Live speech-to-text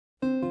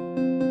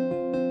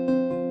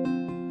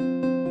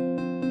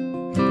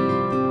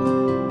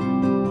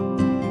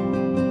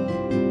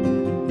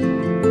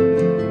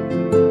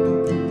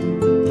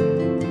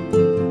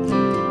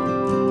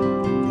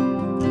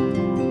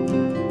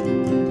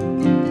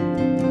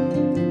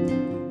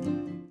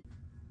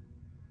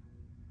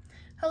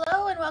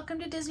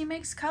welcome to Disney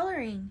Makes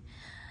Coloring.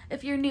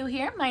 If you're new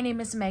here, my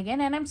name is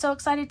Megan and I'm so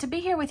excited to be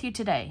here with you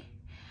today.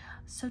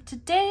 So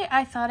today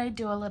I thought I'd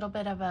do a little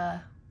bit of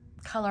a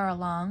color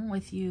along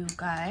with you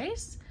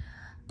guys.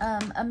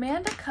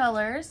 Amanda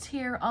Colors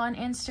here on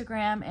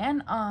Instagram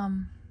and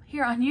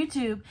here on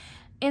YouTube,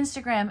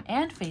 Instagram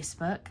and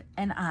Facebook,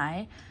 and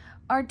I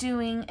are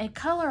doing a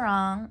color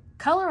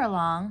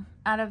along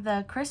out of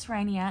the Chris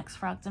Ryniak's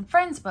Frogs and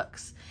Friends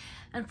books.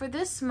 And for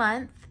this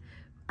month,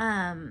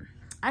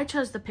 I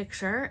chose the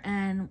picture,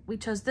 and we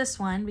chose this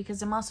one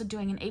because I'm also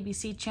doing an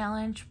ABC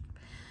challenge,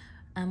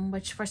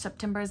 which for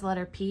September is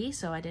letter P,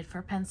 so I did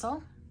for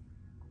pencil.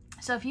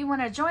 So if you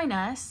want to join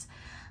us,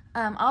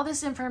 all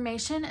this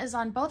information is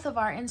on both of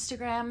our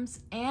Instagrams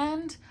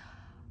and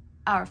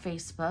our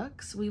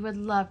Facebooks. We would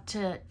love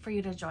for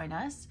you to join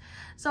us.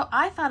 So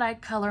I thought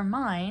I'd color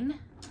mine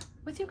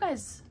with you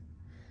guys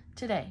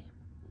today.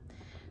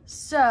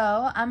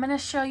 So I'm going to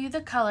show you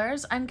the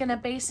colors. I'm going to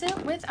base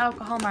it with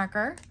alcohol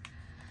marker,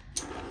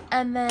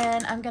 and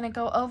then I'm going to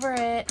go over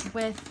it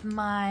with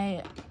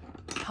my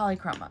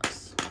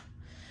Polychromos.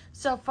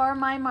 So for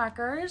my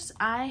markers,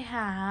 I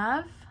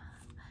have,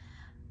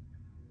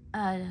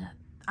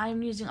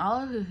 I'm using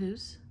all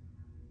Ohuhus.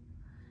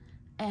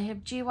 I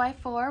have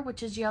GY4,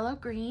 which is yellow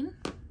green.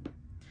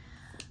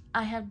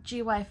 I have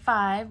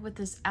GY5 with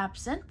this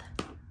Absinthe.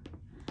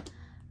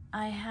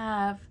 I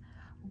have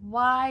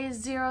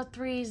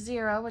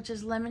Y030, which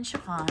is lemon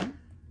chiffon.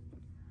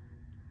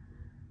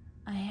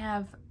 I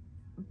have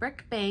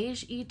brick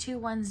beige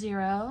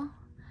E210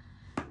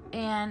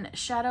 and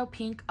shadow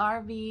pink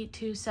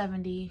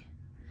RV270.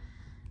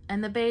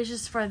 And the beige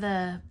is for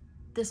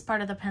this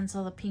part of the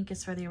pencil, the pink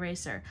is for the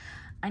eraser.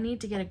 I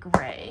need to get a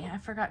gray. I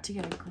forgot to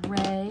get a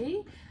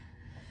gray.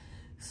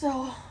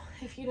 So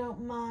if you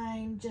don't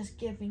mind just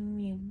giving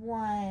me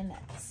 1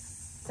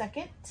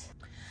 second.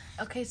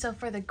 Okay, so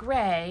for the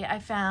gray, I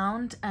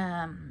found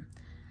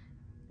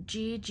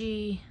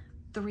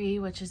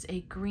GG3, which is a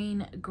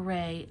green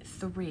gray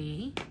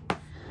 3.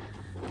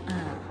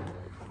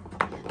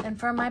 Then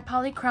for my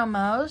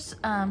Polychromos,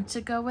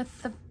 to go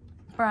with the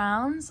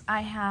browns,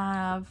 I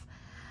have,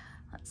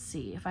 let's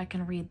see if I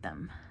can read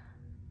them.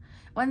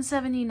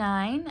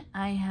 179,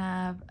 I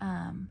have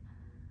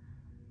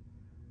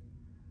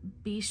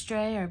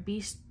Bistre or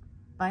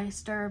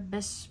Bistre,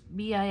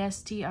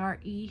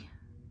 B-I-S-T-R-E.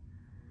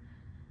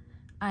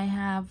 I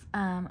have,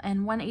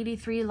 and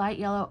 183 light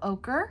yellow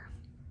ochre.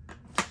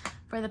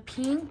 For the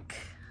pink,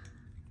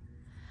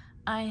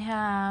 I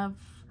have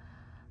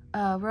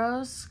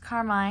rose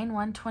carmine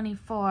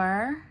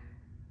 124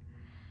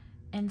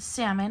 and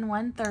salmon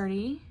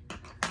 130.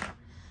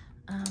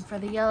 For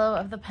the yellow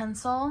of the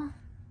pencil,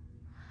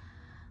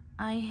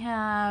 I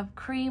have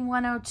cream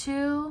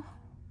 102,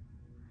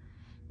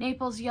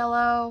 Naples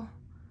Yellow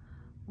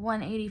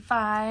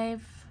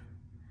 185,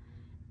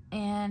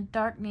 and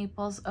dark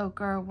Naples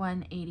Ochre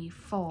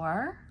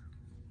 184.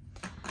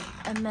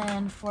 And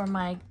then for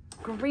my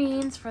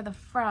greens for the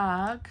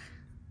frog,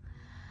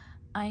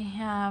 I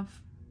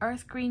have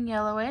earth green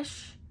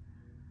yellowish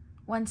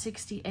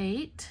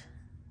 168,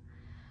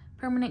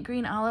 permanent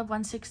green olive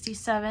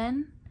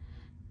 167,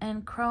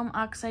 and chrome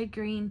oxide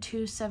green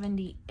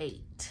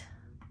 278.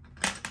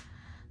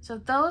 So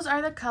those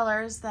are the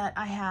colors that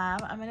I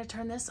have. I'm going to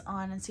turn this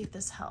on and see if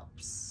this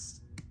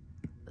helps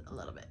a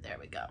little bit. There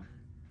we go.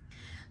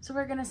 So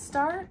we're going to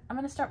start, I'm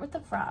going to start with the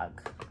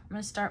frog. I'm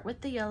going to start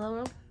with the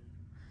yellow.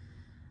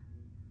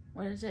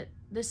 What is it?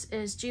 This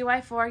is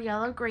GY4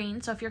 yellow green.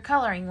 So if you're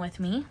coloring with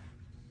me,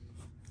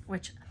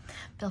 which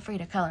feel free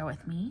to color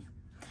with me,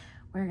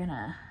 we're going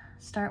to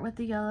start with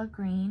the yellow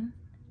green.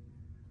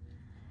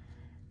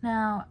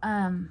 Now,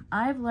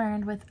 I've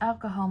learned with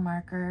alcohol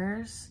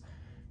markers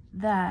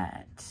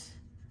that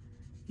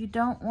you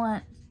don't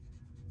want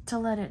to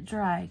let it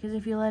dry, because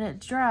if you let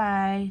it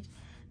dry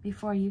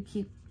before you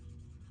keep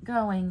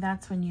going,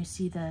 that's when you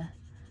see the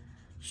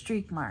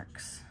streak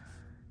marks.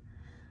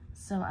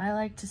 So I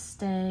like to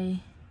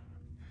stay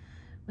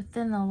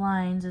within the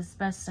lines as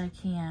best I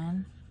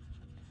can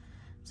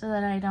so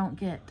that I don't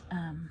get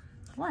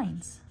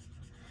lines.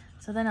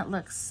 So then it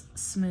looks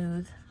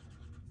smooth.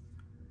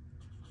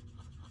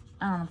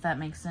 I don't know if that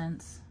makes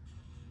sense.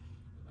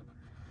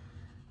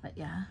 But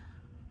yeah,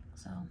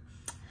 so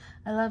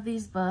I love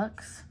these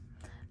books.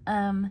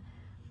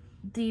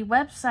 The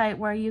website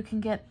where you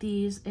can get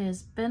these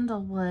is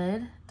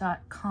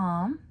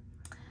bindlewood.com.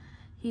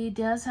 He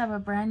does have a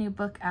brand new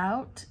book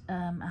out,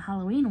 a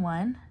Halloween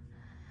one,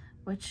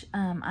 which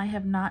I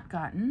have not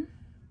gotten.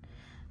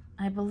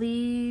 I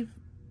believe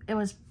it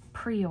was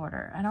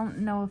pre-order. I don't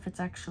know if it's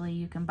actually,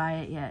 you can buy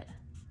it yet.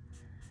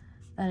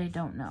 That I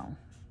don't know.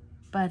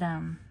 But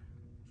I'm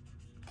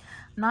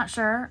not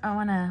sure. I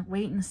want to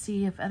wait and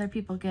see if other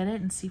people get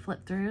it and see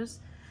flip-throughs,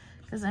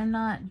 because I'm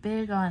not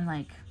big on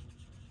like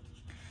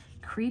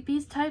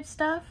creepy type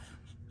stuff.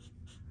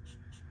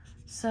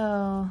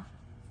 So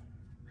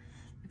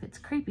if it's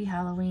creepy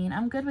Halloween,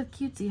 I'm good with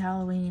cutesy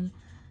Halloween,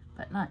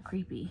 but not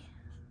creepy.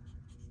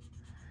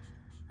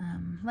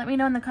 Let me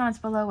know in the comments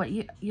below what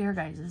your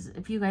guys is,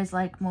 if you guys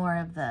like more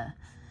of the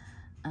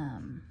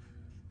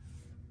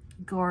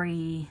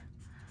gory,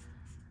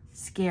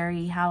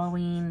 scary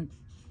Halloween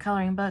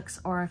coloring books,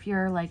 or if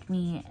you're like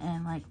me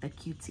and like the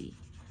cutesy.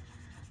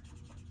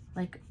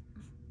 Like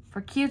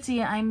for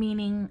cutesy, I'm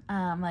meaning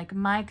like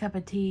my cup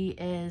of tea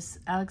is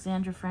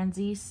Alexandra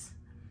Franzese.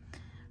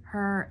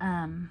 Her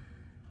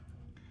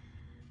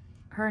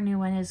new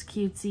one is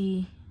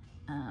cutesy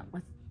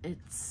with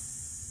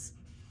its,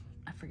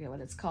 I forget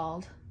what it's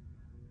called.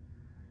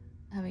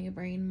 Having a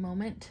brain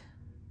moment.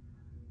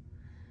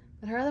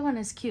 But her other one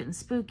is cute and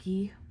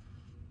spooky.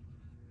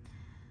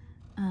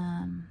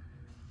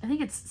 I think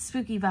it's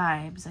Spooky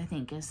Vibes, I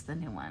think is the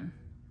new one.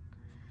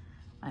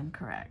 I'm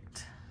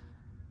correct.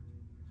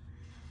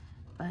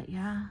 But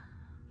yeah.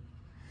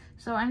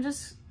 So I'm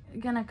just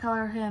gonna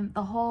color him,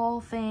 the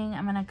whole thing,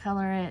 I'm gonna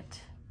color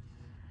it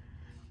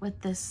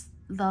with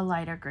the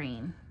lighter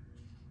green.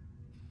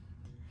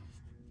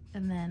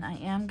 And then I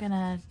am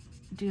gonna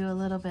do a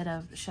little bit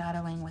of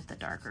shadowing with the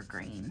darker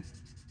green.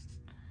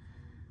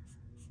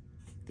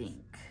 I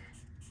think.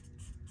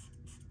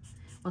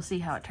 We'll see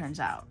how it turns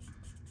out.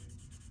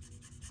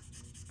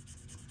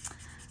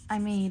 I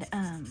made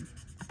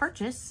a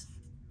purchase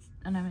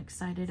and I'm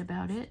excited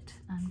about it.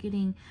 I'm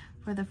getting,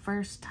 for the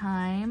first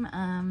time,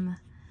 I'm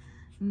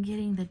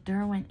getting the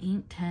Derwent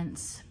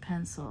Inktense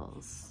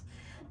pencils.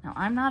 Now,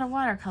 I'm not a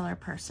watercolor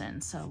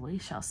person, so we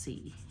shall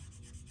see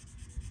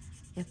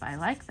if I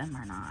like them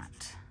or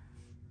not.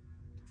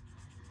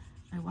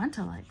 I want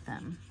to like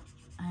them.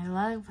 I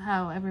love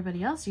how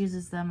everybody else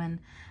uses them and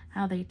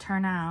how they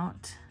turn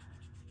out.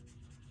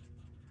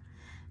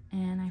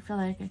 And I feel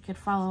like I could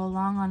follow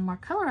along on more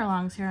color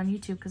alongs here on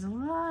YouTube because a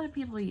lot of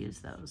people use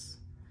those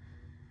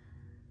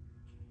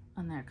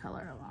on their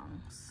color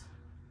alongs.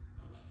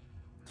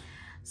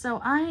 So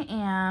I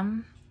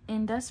am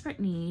in desperate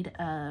need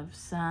of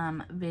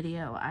some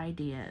video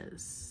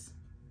ideas.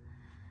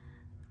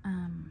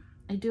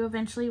 I do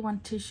eventually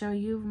want to show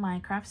you my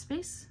craft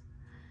space,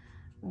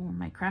 or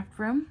my craft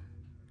room,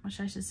 which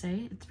I should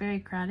say. It's very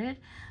crowded.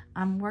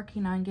 I'm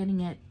working on getting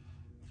it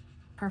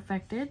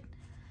perfected.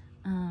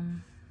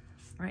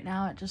 Right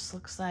now it just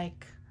looks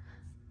like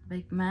a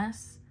big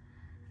mess,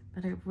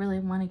 but I really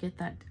want to get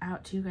that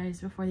out to you guys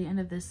before the end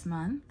of this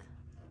month.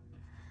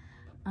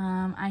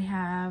 I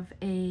have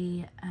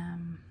a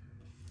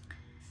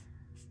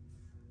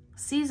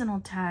seasonal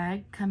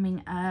tag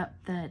coming up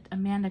that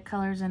Amanda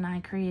Colors and I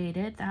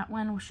created. That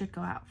one should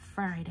go out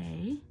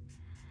Friday.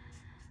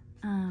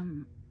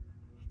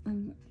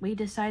 We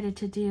decided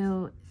to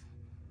do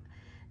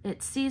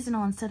it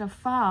seasonal instead of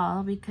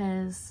fall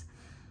because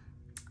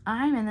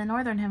I'm in the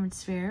northern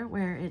hemisphere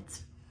where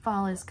it's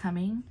fall is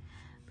coming,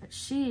 but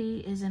she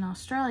is in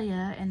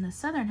Australia in the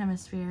southern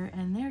hemisphere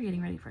and they're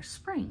getting ready for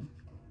spring.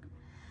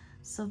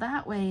 So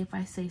that way, if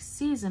I say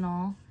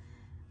seasonal,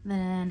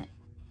 then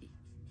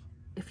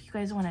if you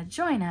guys want to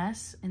join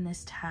us in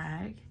this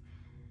tag,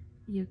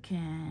 you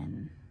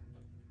can,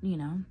 you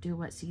know, do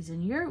what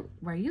season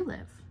where you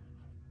live.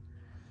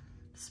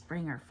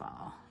 Spring or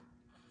fall.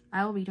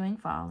 I will be doing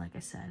fall, like I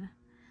said.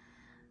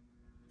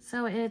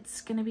 So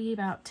it's going to be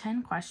about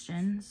 10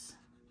 questions.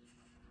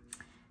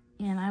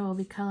 And I will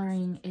be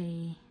coloring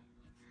a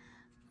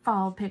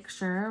fall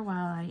picture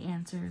while I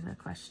answer the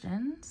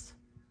questions.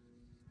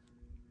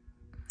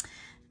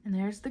 And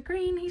there's the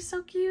green. He's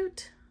so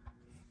cute.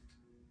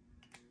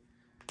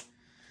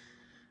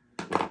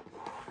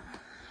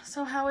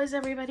 So how is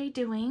everybody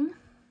doing?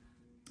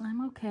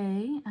 I'm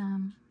okay.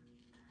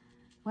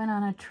 Went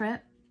on a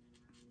trip.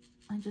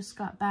 I just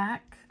got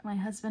back. My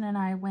husband and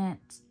I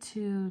went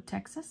to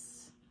Texas.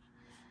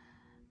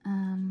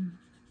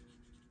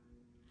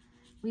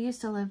 We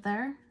used to live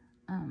there.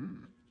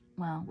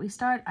 Well,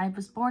 I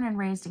was born and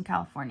raised in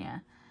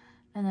California.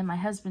 And then my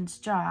husband's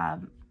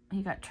job,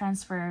 he got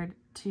transferred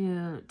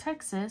to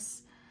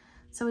Texas.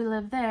 So we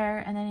lived there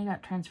and then he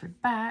got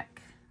transferred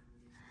back,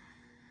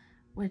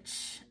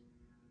 which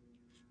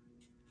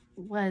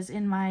was,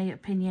 in my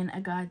opinion,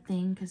 a God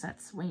thing, because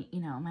that's when,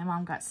 you know, my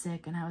mom got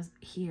sick and I was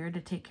here to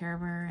take care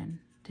of her and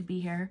to be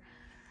here.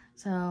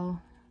 So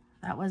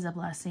that was a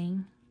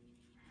blessing.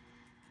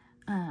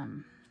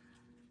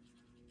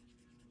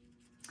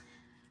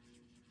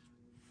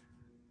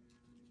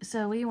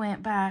 So we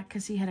went back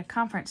because he had a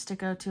conference to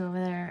go to over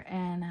there,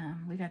 and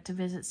we got to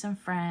visit some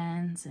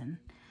friends and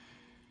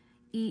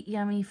eat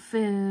yummy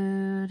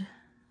food.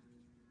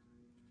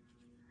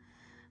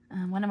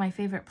 One of my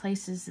favorite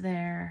places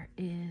there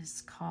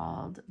is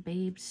called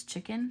Beige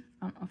Chicken.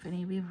 I don't know if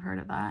any of you have heard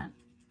of that.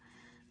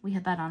 We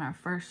had that on our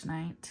first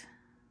night.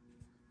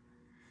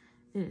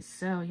 It is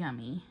so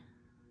yummy.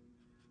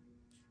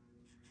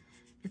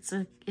 It's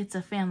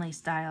a family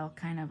style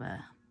kind of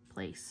a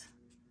place.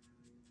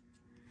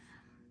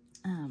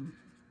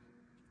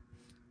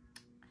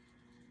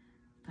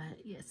 But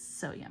it's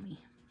so yummy.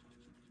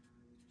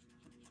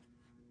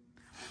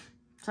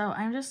 So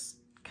I'm just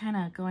kind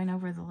of going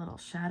over the little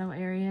shadow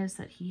areas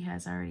that he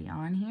has already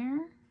on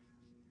here.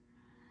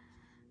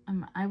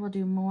 I will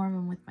do more of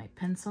them with my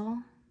pencil,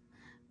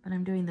 but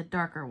I'm doing the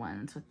darker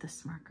ones with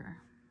this marker.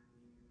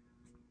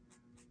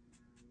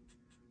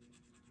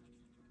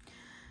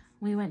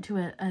 we went to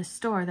a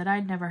store that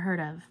I'd never heard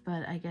of,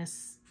 but I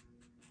guess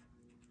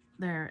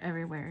they're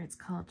everywhere. It's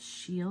called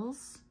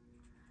Shields.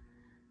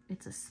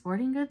 It's a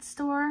sporting goods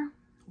store.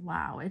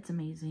 Wow, it's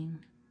amazing.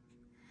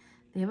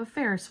 They have a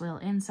Ferris wheel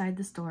inside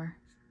the store.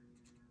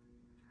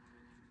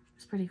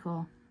 It's pretty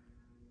cool.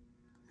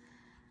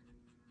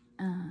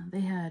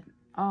 They had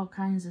all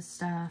kinds of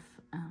stuff.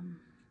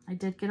 I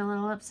did get a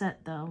little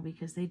upset though,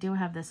 because they do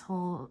have this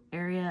whole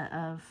area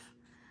of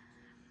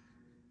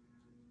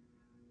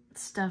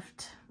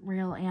stuffed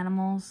real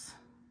animals.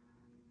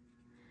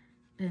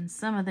 And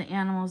some of the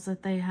animals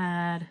that they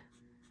had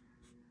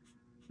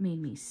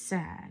made me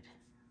sad.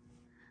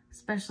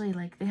 Especially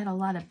like they had a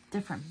lot of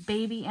different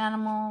baby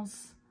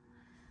animals.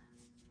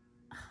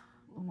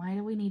 Why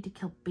do we need to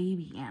kill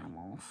baby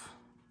animals?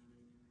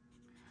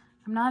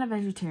 I'm not a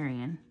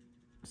vegetarian,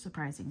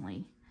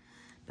 surprisingly,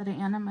 but I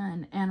am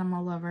an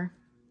animal lover.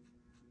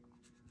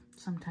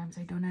 Sometimes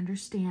I don't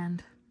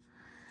understand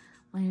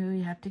why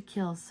we have to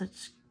kill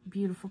such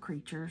beautiful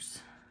creatures.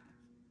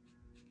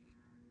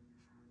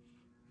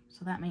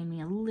 So that made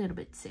me a little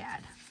bit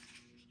sad.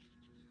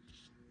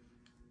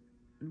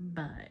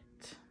 But,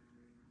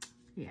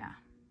 yeah.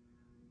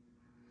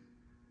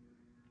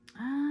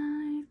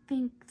 I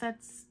think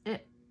that's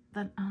it.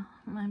 Then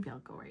maybe I'll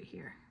go right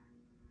here.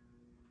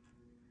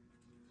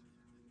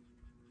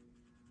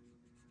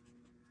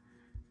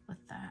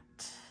 With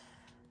that.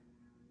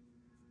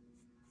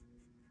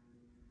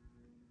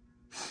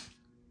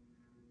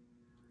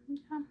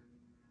 Yeah.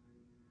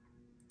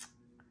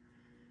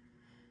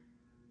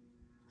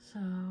 So,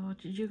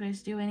 did you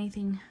guys do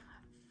anything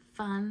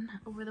fun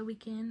over the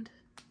weekend?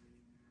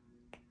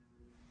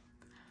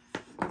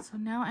 So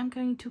now I'm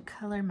going to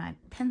color my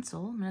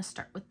pencil. I'm going to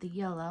start with the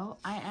yellow.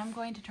 I am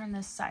going to turn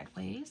this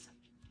sideways.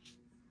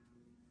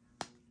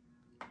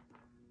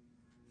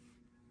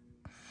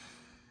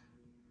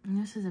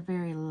 And this is a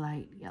very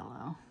light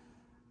yellow.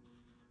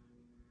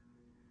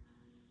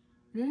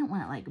 I didn't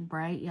want it like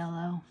bright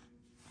yellow.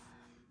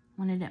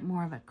 Wanted it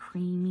more of a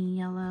creamy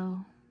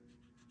yellow.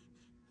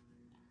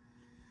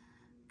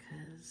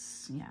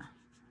 Because, yeah,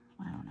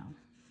 I don't know.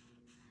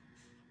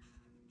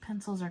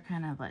 Pencils are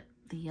kind of like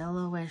the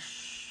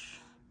yellowish,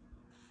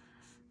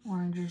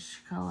 orangish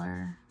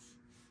color.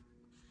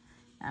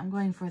 I'm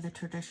going for the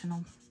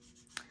traditional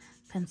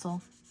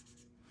pencil.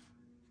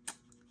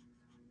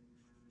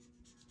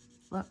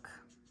 Look.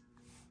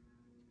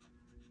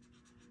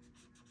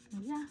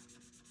 Yeah.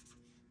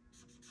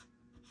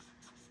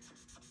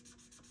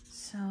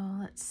 So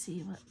let's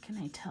see, what can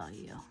I tell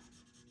you?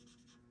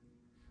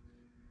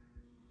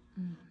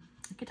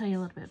 I could tell you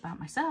a little bit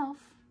about myself.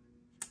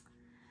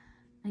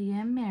 I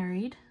am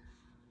married.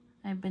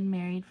 I've been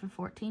married for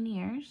 14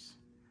 years.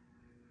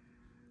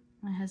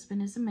 My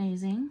husband is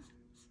amazing.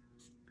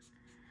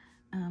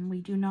 We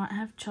do not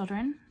have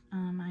children.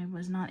 I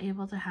was not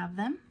able to have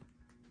them.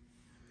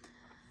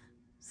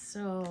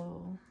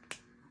 So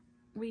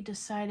we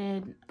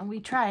decided,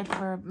 we tried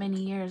for many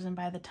years, and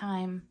by the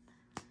time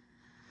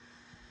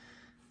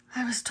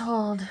I was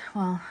told,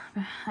 well,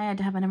 I had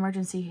to have an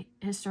emergency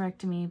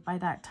hysterectomy by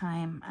that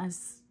time. I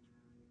was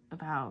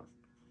about,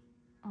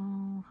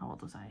 oh, how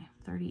old was I?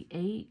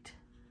 38.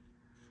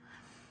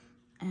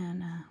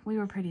 And we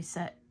were pretty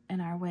set in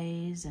our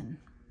ways, and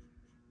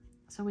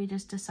so we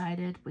just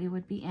decided we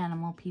would be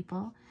animal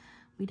people.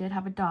 We did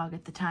have a dog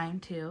at the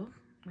time too.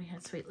 We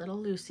had sweet little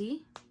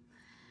Lucy.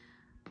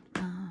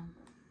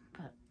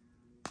 But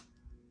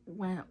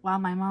while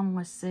my mom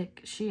was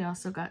sick, she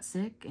also got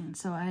sick, and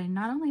so I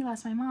not only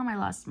lost my mom, I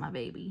lost my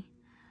baby.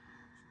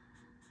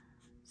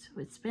 So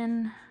it's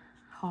been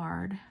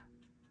hard.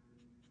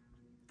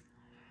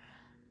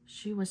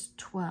 She was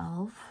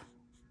 12.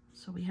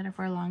 So we had her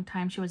for a long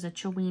time. She was a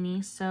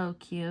Chiweenie, so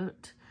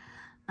cute.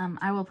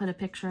 I will put a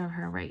picture of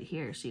her right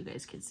here so you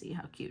guys can see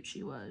how cute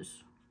she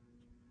was.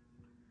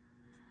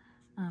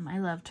 I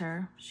loved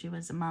her. She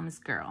was a mama's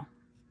girl.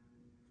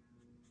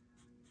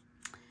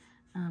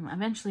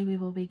 Eventually we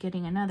will be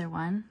getting another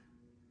one,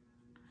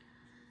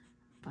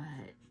 but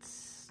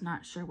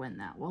not sure when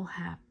that will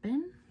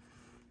happen.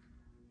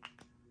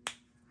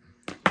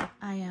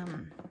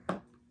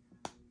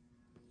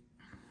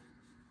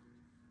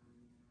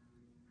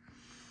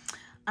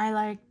 I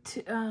like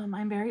to,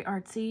 I'm very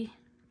artsy,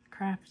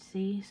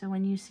 crafty, so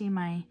when you see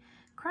my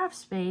craft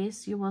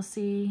space, you will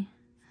see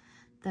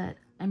that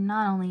I'm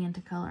not only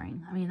into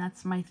coloring. I mean,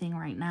 that's my thing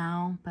right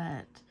now,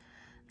 but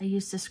I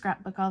used to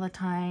scrapbook all the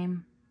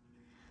time.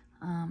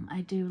 I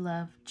do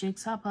love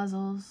jigsaw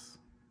puzzles.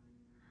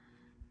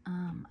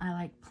 I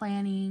like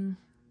planning.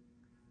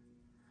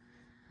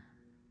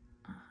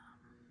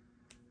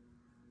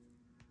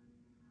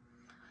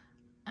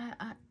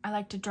 I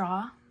like to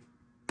draw.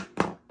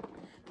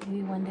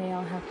 Maybe one day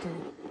I'll have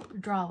to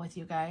draw with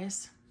you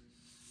guys.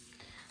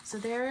 So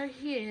there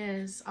he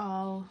is,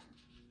 all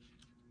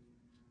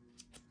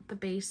the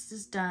base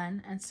is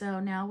done. And so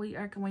now we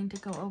are going to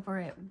go over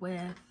it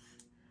with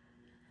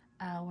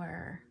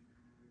our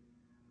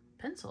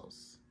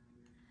pencils.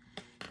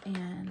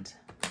 And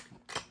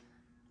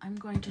I'm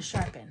going to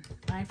sharpen.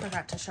 I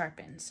forgot to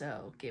sharpen,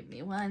 so give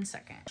me 1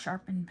 second.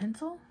 Sharpen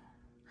pencil.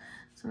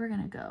 So we're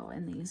gonna go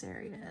in these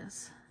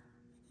areas.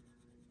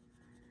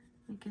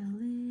 Make it a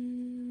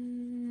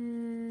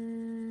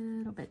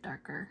little bit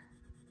darker.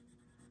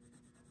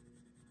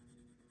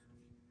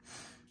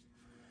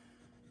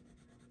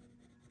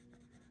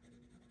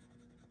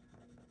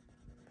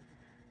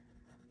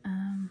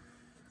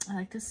 I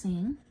like to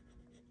sing.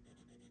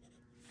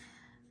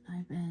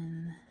 I've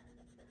been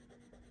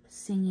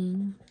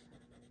singing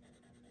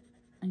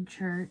in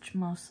church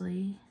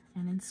mostly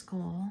and in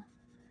school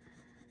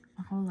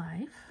my whole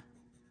life.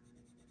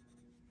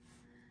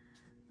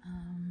 I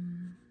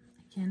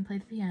can play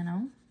the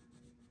piano.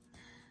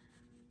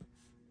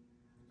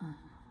 I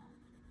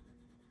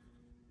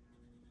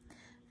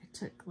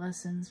took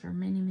lessons for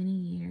many, many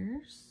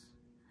years.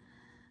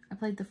 I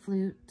played the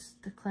flute,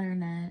 the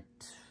clarinet,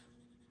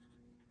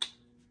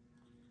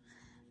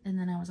 and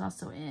then I was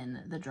also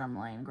in the drum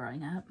line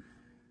growing up.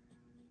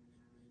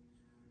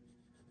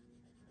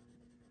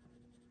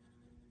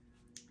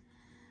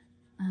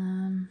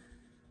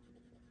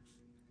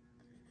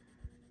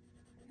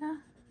 Yeah.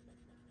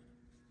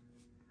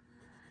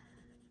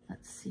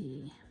 Let's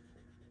see.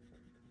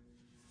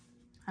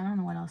 I don't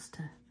know what else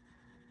to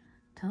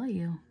tell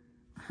you.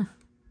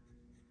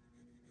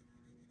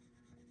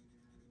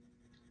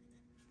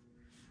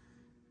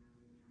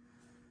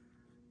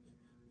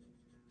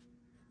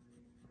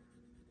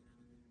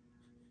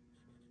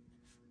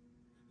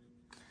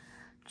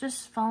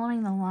 Just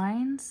following the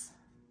lines.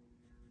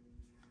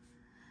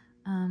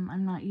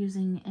 I'm not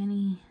using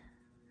any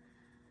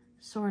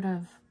sort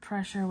of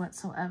pressure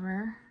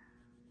whatsoever.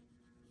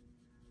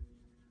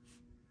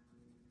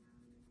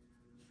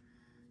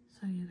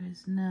 So you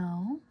guys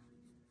know.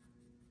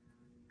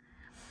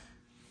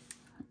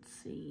 Let's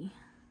see.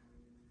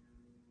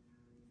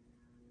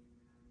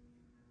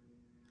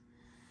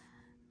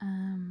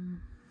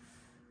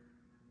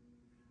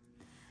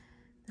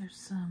 There's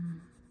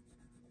some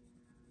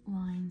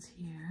lines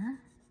here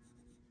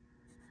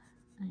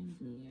and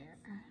here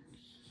and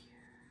here.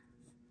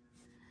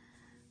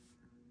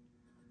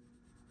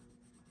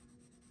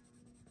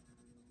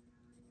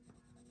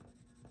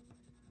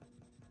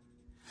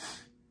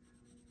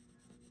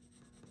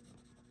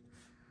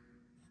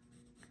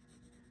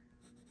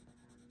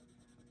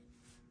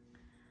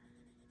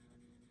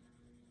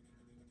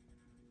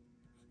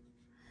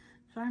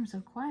 Sorry I'm so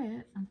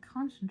quiet. I'm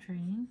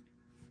concentrating.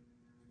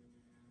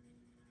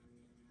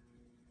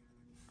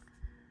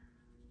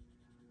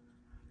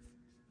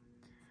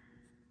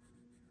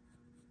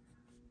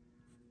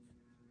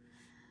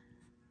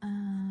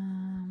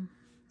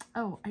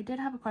 Oh, I did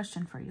have a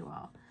question for you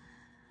all.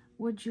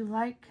 Would you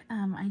like,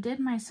 I did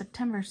my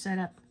September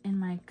setup in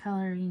my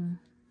coloring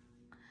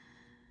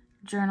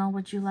journal.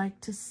 Would you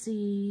like to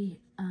see,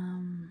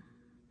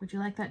 would you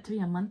like that to be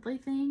a monthly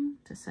thing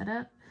to set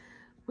up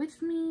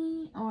with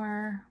me,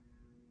 or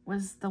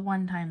was the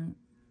one time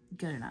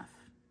good enough?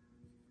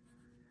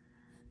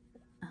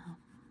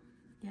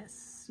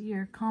 Yes,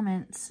 your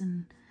comments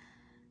and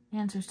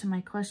answers to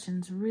my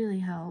questions really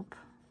help.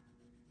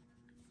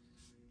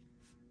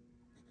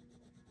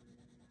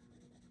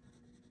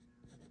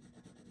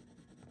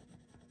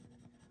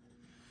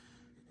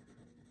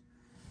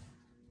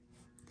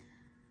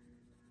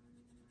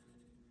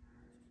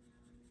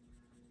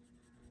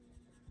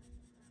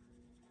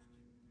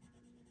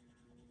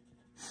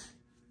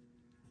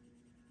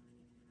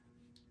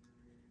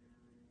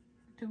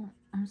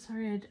 I'm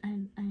sorry,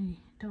 I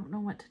don't know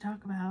what to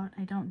talk about.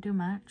 I don't do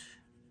much.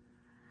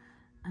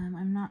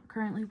 I'm not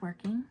currently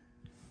working.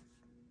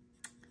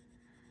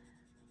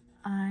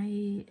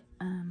 I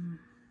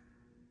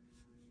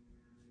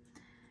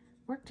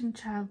worked in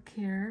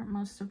childcare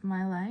most of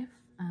my life.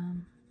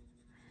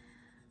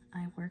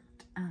 I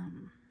worked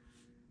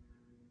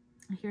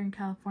here in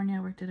California.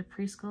 I worked at a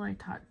preschool. I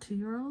taught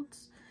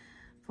 2-year-olds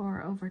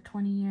for over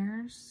 20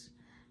 years.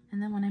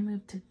 And then when I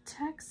moved to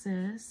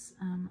Texas,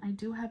 I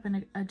do have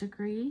a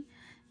degree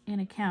in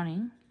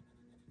accounting.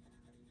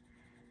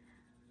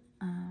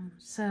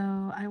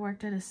 So I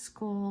worked at a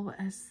school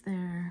as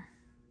their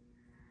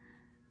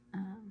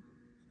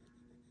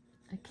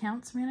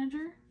accounts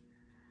manager.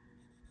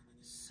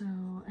 So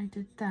I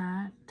did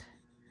that,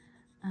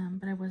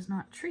 but I was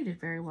not treated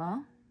very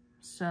well.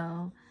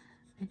 So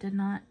I did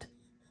not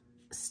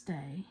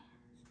stay.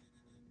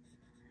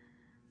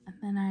 And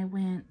then I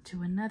went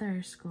to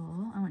another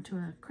school. I went to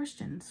a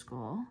Christian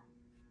school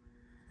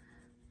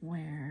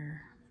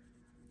where,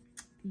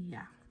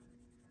 yeah.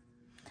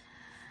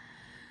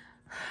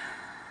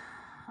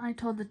 I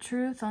told the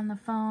truth on the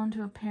phone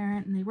to a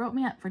parent and they wrote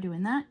me up for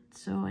doing that.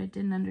 So I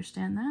didn't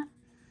understand that.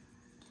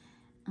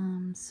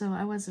 So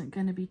I wasn't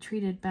going to be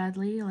treated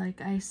badly.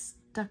 Like, I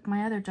stuck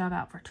my other job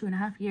out for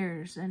 2.5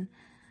 years and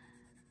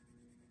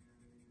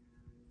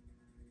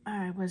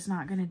I was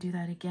not going to do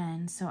that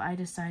again. So I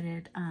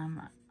decided,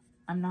 I'm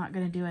not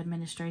going to do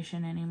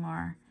administration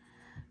anymore.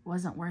 It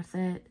wasn't worth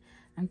it.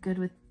 I'm good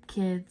with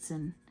kids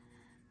and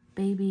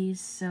babies,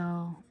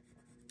 so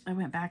I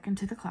went back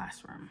into the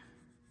classroom.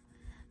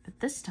 But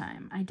this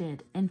time I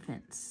did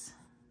infants.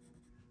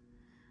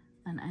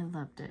 And I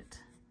loved it.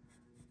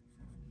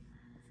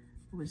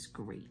 It was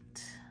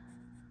great.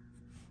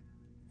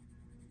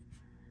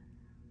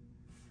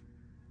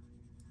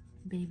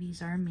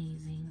 Babies are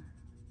amazing.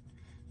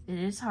 It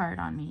is hard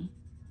on me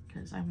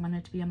because I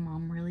wanted to be a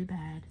mom really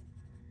bad.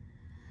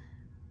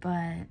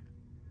 But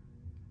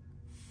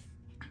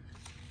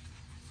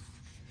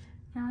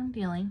now I'm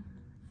dealing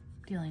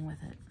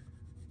with it.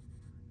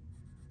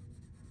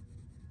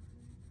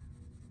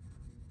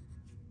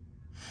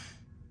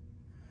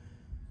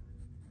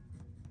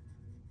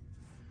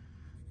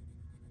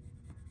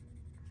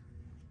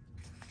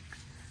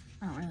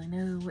 I don't really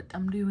know what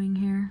I'm doing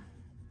here.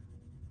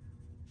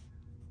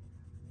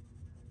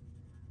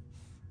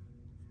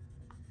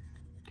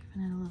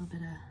 Giving it a little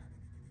bit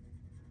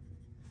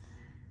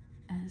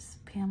of, as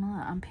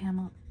Pamela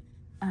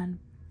on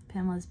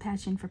Pamela's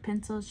Passion for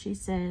Pencils, she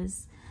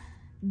says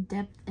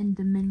depth and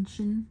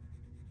dimension.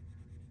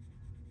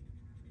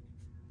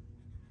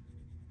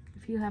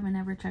 If you haven't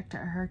ever checked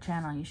out her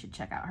channel, you should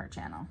check out her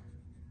channel.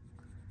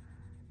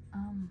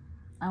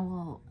 I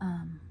will,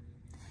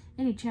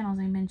 any channels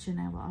I mention,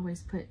 I will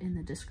always put in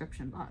the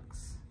description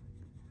box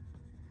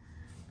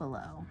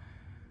below.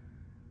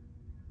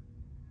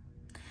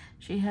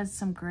 She has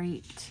some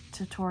great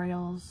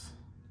tutorials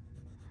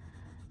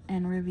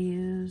and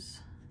reviews.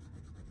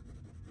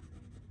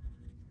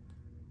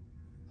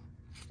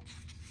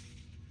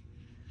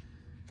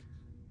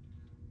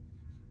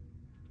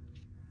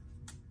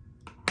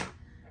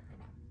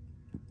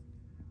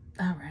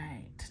 All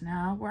right,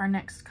 now our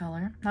next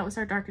color. That was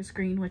our darkest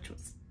green, which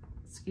was,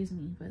 excuse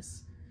me,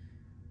 was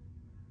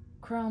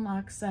Chrome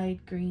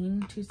Oxide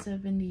Green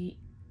 278.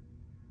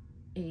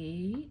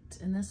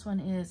 And this one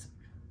is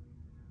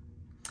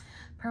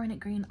Permanent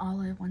Green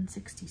Olive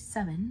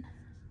 167.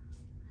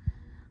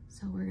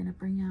 So we're gonna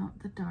bring out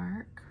the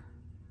dark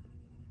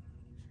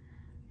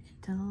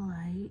into the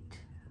light.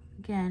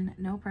 Again,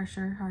 no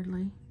pressure,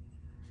 hardly.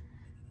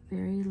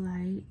 Very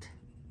light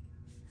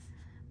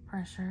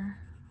pressure.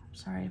 I'm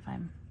sorry if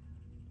I'm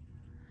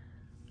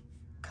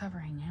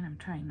covering it, I'm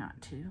trying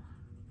not to.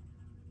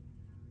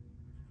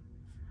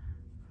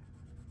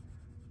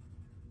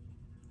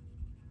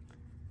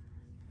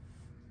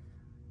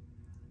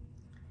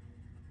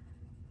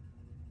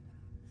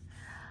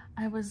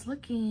 I was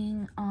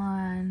looking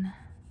on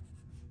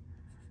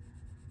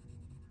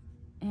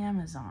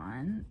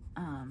Amazon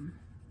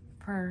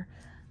for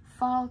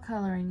fall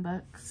coloring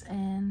books,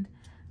 and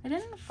I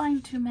didn't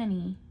find too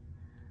many.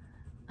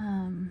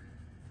 A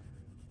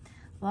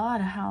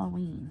lot of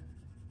Halloween,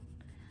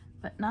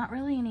 but not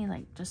really any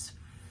like just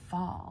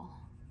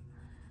fall.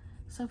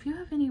 So if you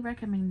have any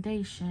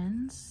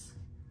recommendations,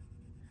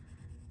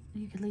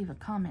 you could leave a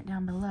comment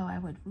down below. I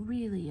would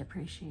really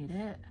appreciate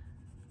it.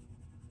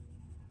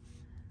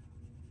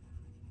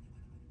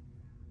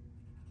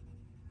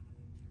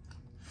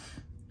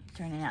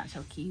 Turning out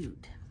so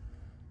cute.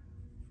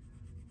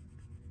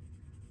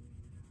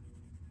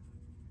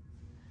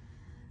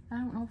 I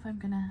don't know if I'm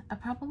gonna, I'll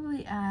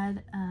probably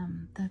add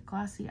the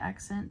glossy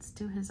accents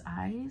to his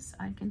eyes.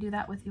 I can do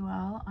that with you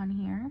all on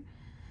here.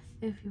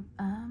 If you,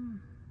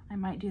 I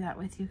might do that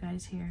with you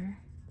guys here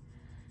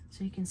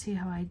so you can see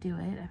how I do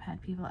it. I've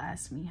had people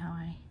ask me how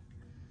I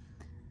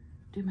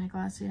do my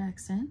glossy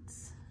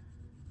accents.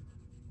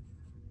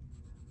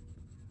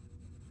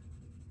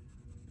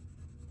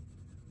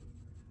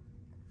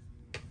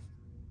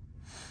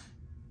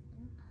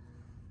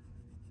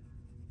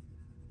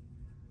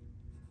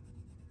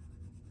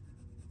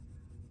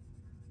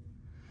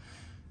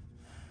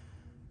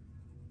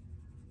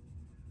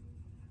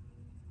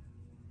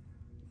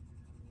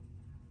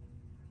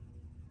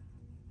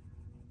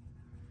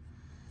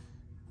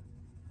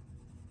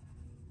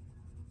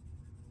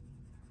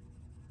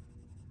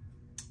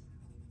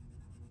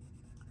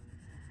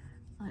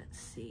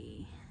 Let's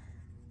see.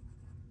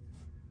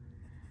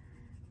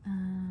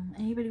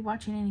 Anybody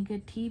watching any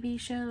good TV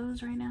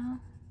shows right now?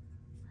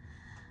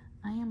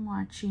 I am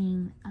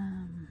watching,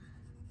 I'm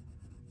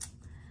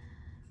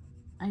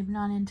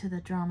not into the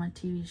drama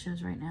TV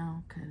shows right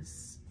now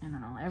because, I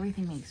don't know,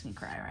 everything makes me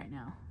cry right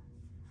now.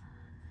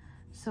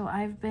 So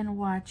I've been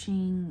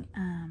watching,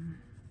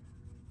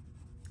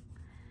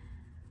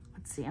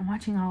 let's see, I'm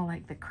watching all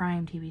like the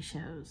crime TV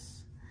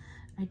shows.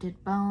 I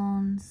did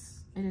Bones.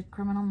 I did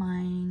Criminal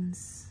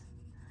Minds.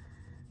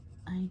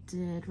 I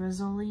did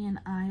Rizzoli and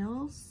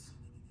Isles.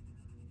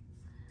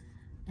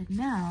 And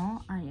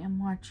now I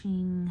am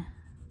watching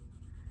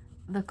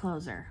The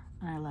Closer.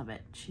 And I love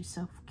it. She's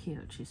so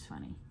cute. She's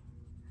funny.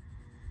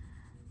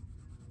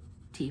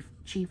 Chief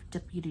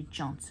Deputy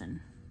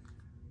Johnson.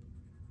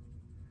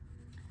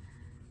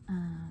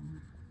 My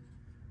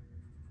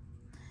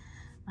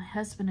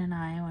husband and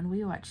I, when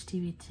we watch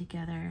TV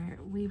together,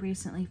 we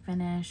recently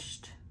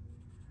finished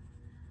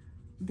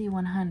The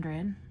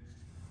 100,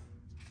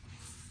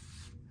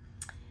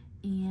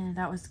 and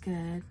that was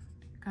good.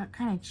 Got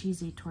kind of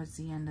cheesy towards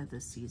the end of the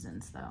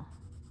seasons though.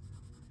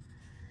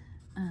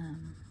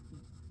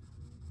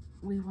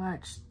 We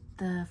watched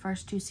the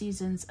first 2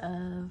 seasons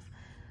of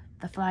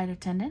the Flight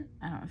Attendant.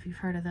 I don't know if you've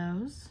heard of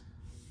those.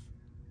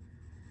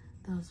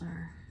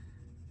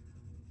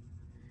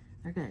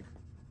 They're good.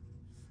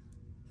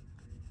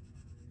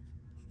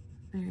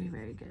 Very,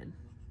 very good.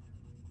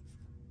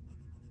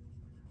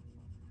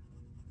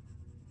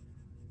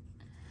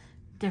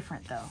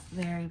 Different though,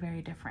 very,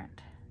 very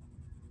different.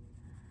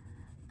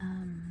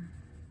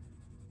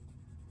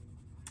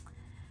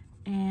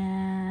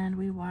 And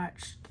we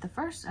watched the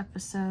first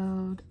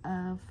episode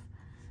of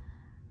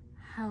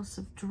House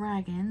of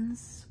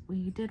Dragons.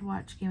 We did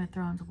watch Game of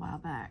Thrones a while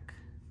back,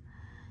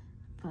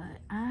 but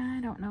I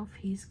don't know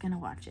if he's gonna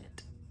watch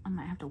it. I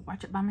might have to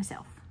watch it by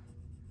myself.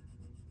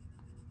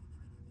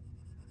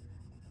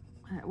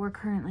 We're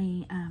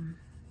currently,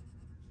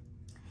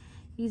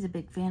 he's a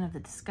big fan of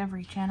the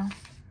Discovery Channel.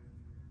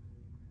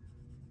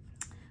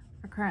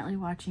 We're currently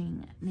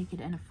watching Naked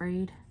and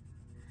Afraid.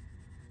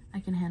 I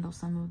can handle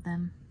some of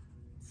them.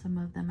 Some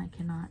of them I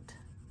cannot.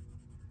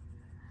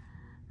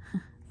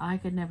 I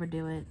could never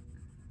do it.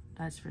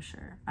 That's for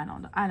sure. I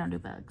don't do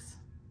bugs.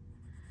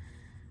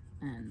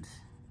 And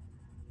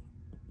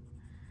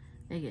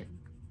they get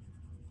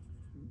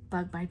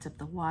bug bites up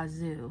the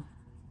wazoo.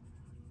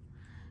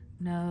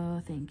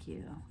 No, thank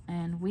you.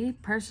 And we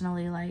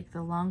personally like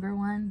the longer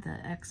one,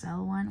 the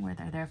XL one, where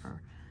they're there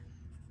for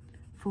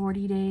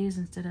 40 days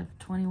instead of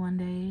 21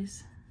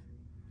 days.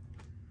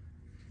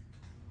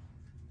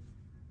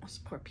 Those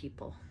poor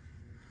people.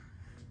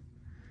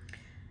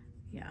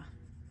 Yeah.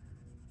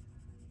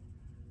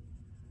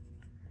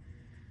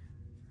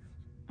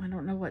 I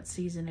don't know what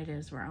season it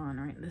is we're on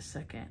right this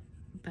second,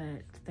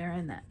 but they're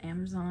in the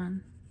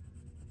Amazon.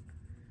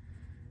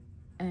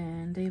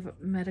 And they've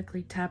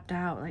medically tapped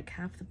out like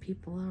half the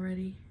people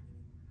already.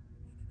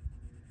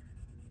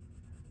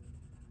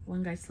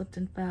 One guy slipped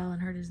and fell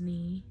and hurt his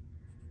knee.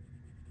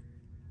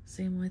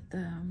 Same with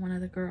one of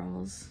the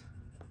girls.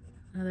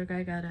 Another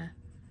guy got an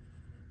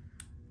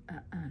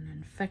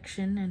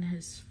infection in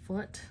his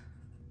foot.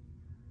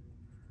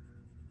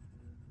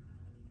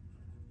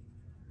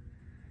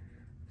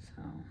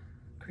 So,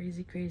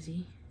 crazy,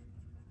 crazy.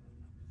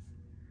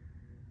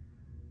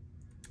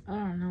 I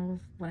don't know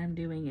if what I'm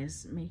doing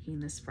is making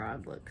this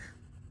frog look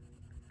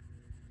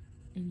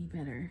any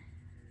better.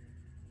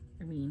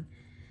 I mean,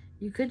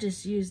 you could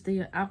just use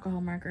the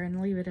alcohol marker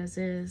and leave it as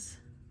is.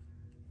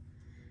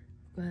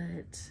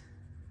 But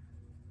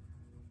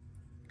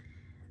I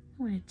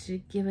wanted to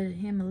give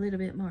him a little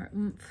bit more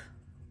oomph.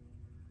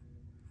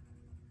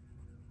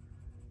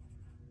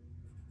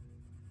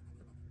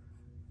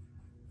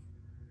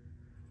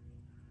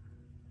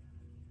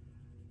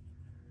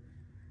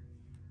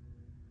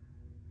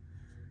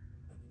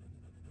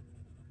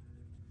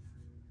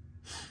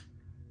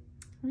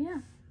 Yeah.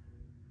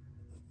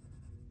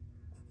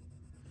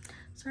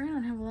 Sorry I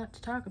don't have a lot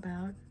to talk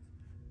about.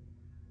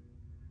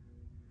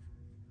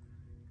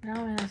 Now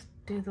I'm going to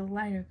do the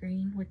lighter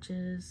green, which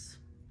is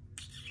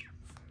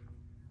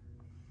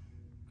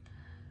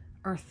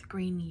earth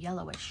green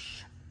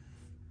yellowish.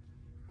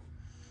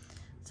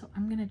 So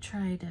I'm going to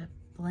try to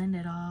blend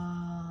it all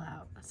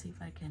out. Let's see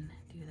if I can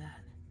do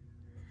that.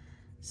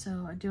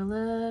 So I do a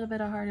little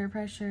bit of harder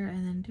pressure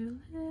and then do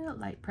a little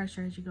light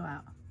pressure as you go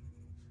out.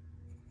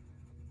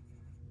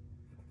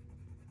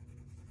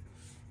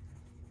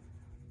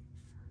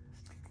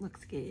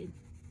 Looks good.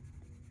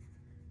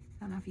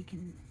 I don't know if you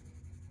can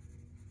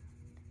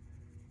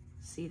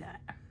see that.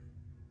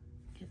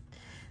 Get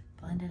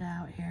blend it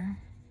out here.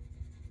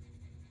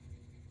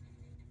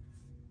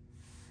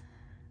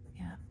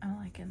 Yeah, I'm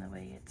liking the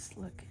way it's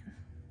looking.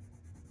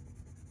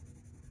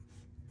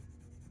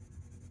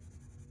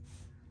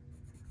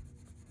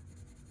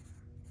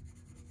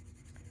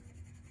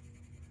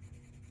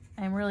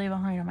 I'm really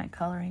behind on my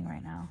coloring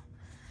right now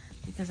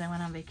because I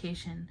went on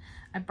vacation.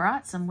 I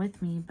brought some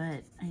with me,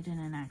 but I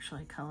didn't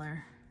actually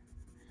color.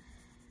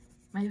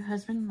 My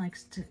husband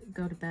likes to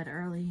go to bed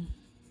early.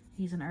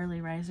 He's an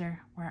early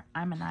riser, where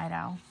I'm a night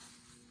owl.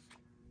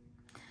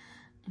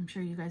 I'm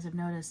sure you guys have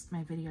noticed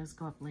my videos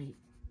go up late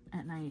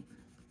at night.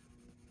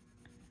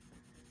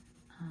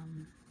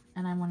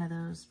 And I'm one of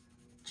those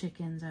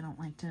chickens. I don't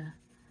like to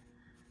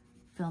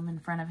film in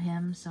front of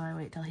him, so I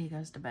wait till he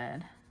goes to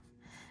bed.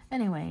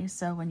 Anyway,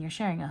 so when you're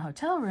sharing a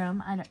hotel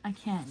room, I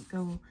can't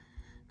go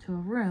to a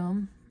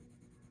room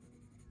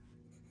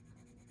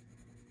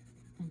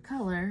and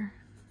color.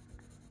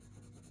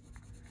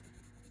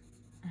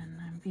 And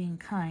I'm being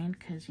kind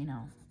because, you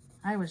know,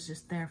 I was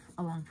just there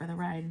along for the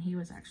ride and he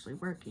was actually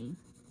working.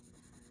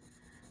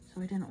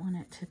 So I didn't want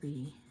it to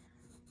be,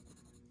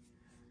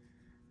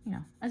 you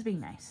know, I was being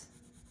nice.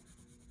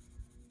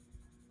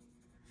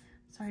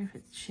 Sorry if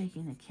it's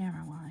shaking the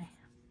camera when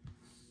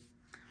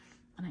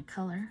I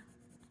color.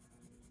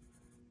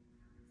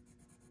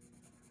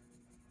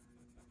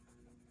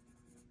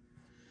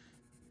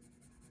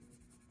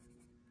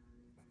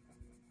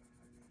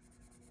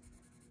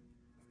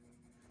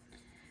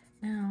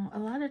 Now, a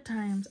lot of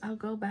times I'll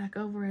go back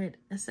over it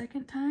a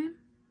second time,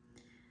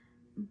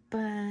 but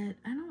I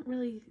don't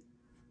really,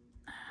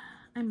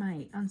 I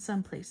might on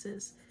some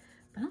places,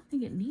 but I don't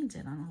think it needs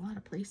it on a lot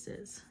of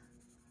places.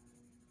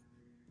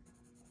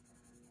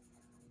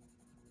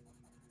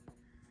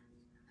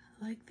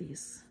 like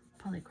these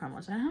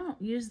Polychromos. I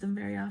don't use them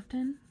very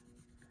often.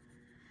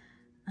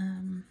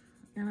 I'm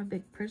a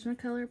big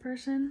Prismacolor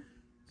person.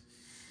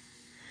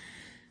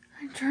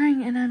 I'm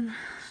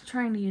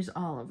trying to use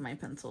all of my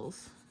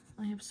pencils.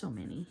 I have so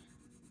many.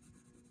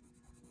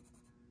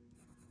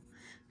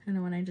 I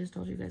know when I just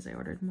told you guys I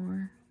ordered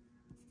more.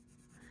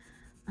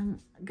 I'm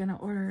gonna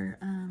order,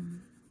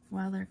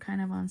 while they're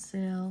kind of on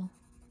sale,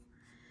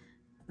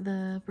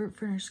 the Brute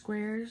Furnish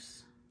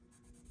squares.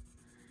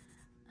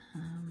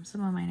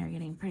 Some of mine are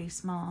getting pretty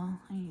small.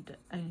 I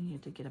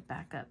need to get a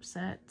backup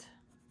set.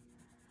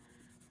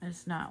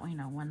 It's not, you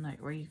know, one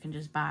where you can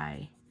just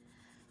buy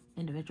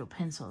individual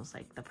pencils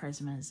like the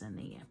Prismas and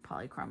the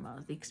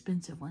Polychromos, the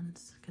expensive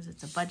ones, because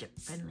it's a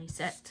budget-friendly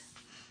set.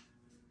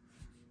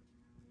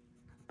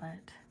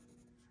 But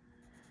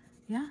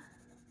yeah.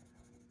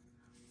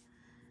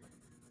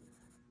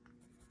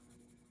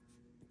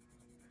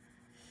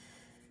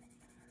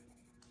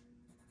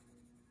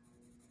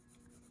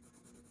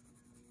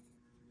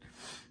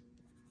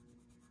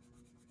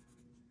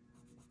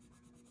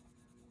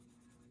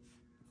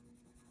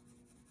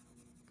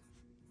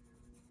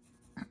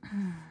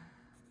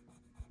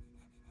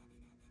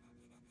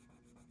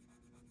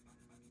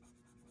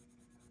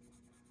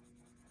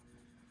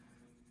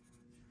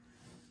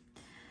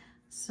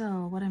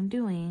 So what I'm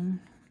doing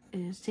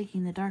is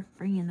taking the dark,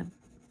 bringing the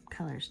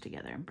colors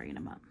together and bringing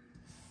them up.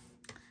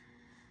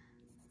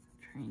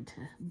 Trying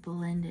to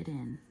blend it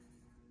in.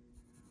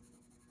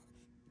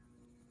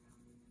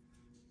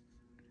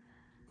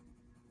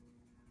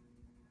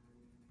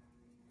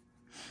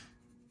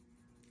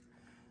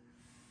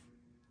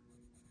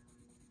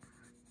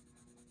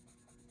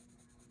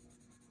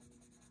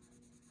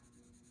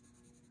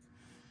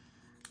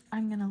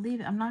 I'm gonna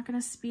leave it. I'm not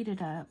gonna speed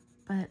it up,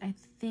 but I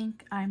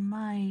think I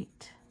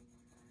might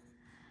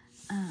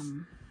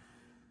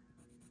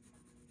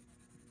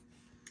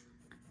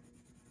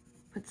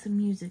put some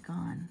music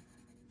on,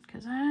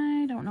 because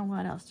I don't know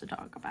what else to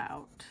talk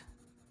about.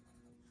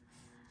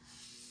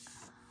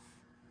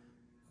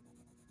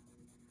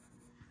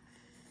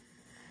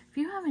 If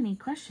you have any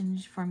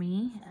questions for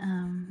me,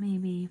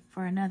 maybe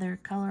for another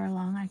color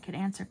along, I could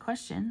answer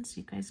questions.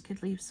 You guys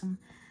could leave some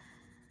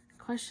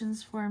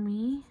questions for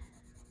me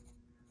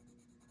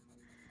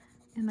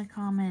in the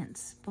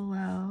comments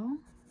below.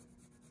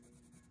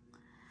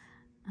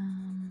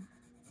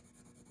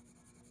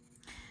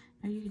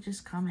 Or you could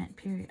just comment,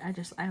 period.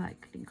 I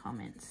like getting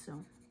comments,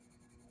 so.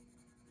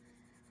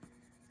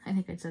 I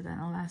think I said that in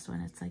the last one.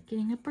 It's like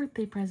getting a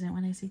birthday present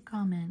when I see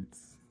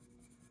comments.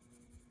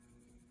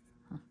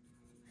 Huh.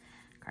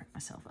 Crack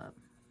myself up.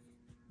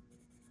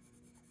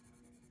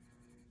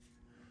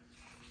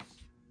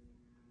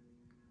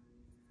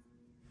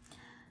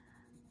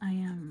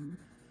 I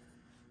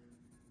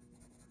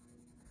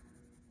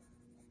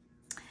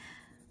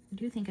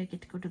do think I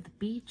get to go to the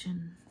beach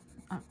in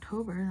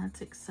October. That's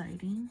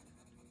exciting.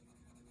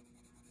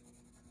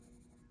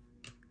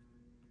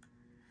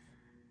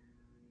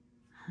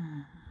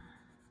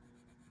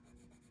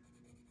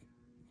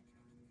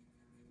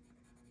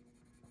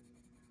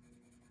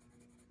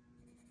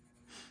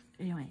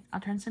 Anyway, I'll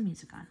turn some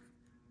music on.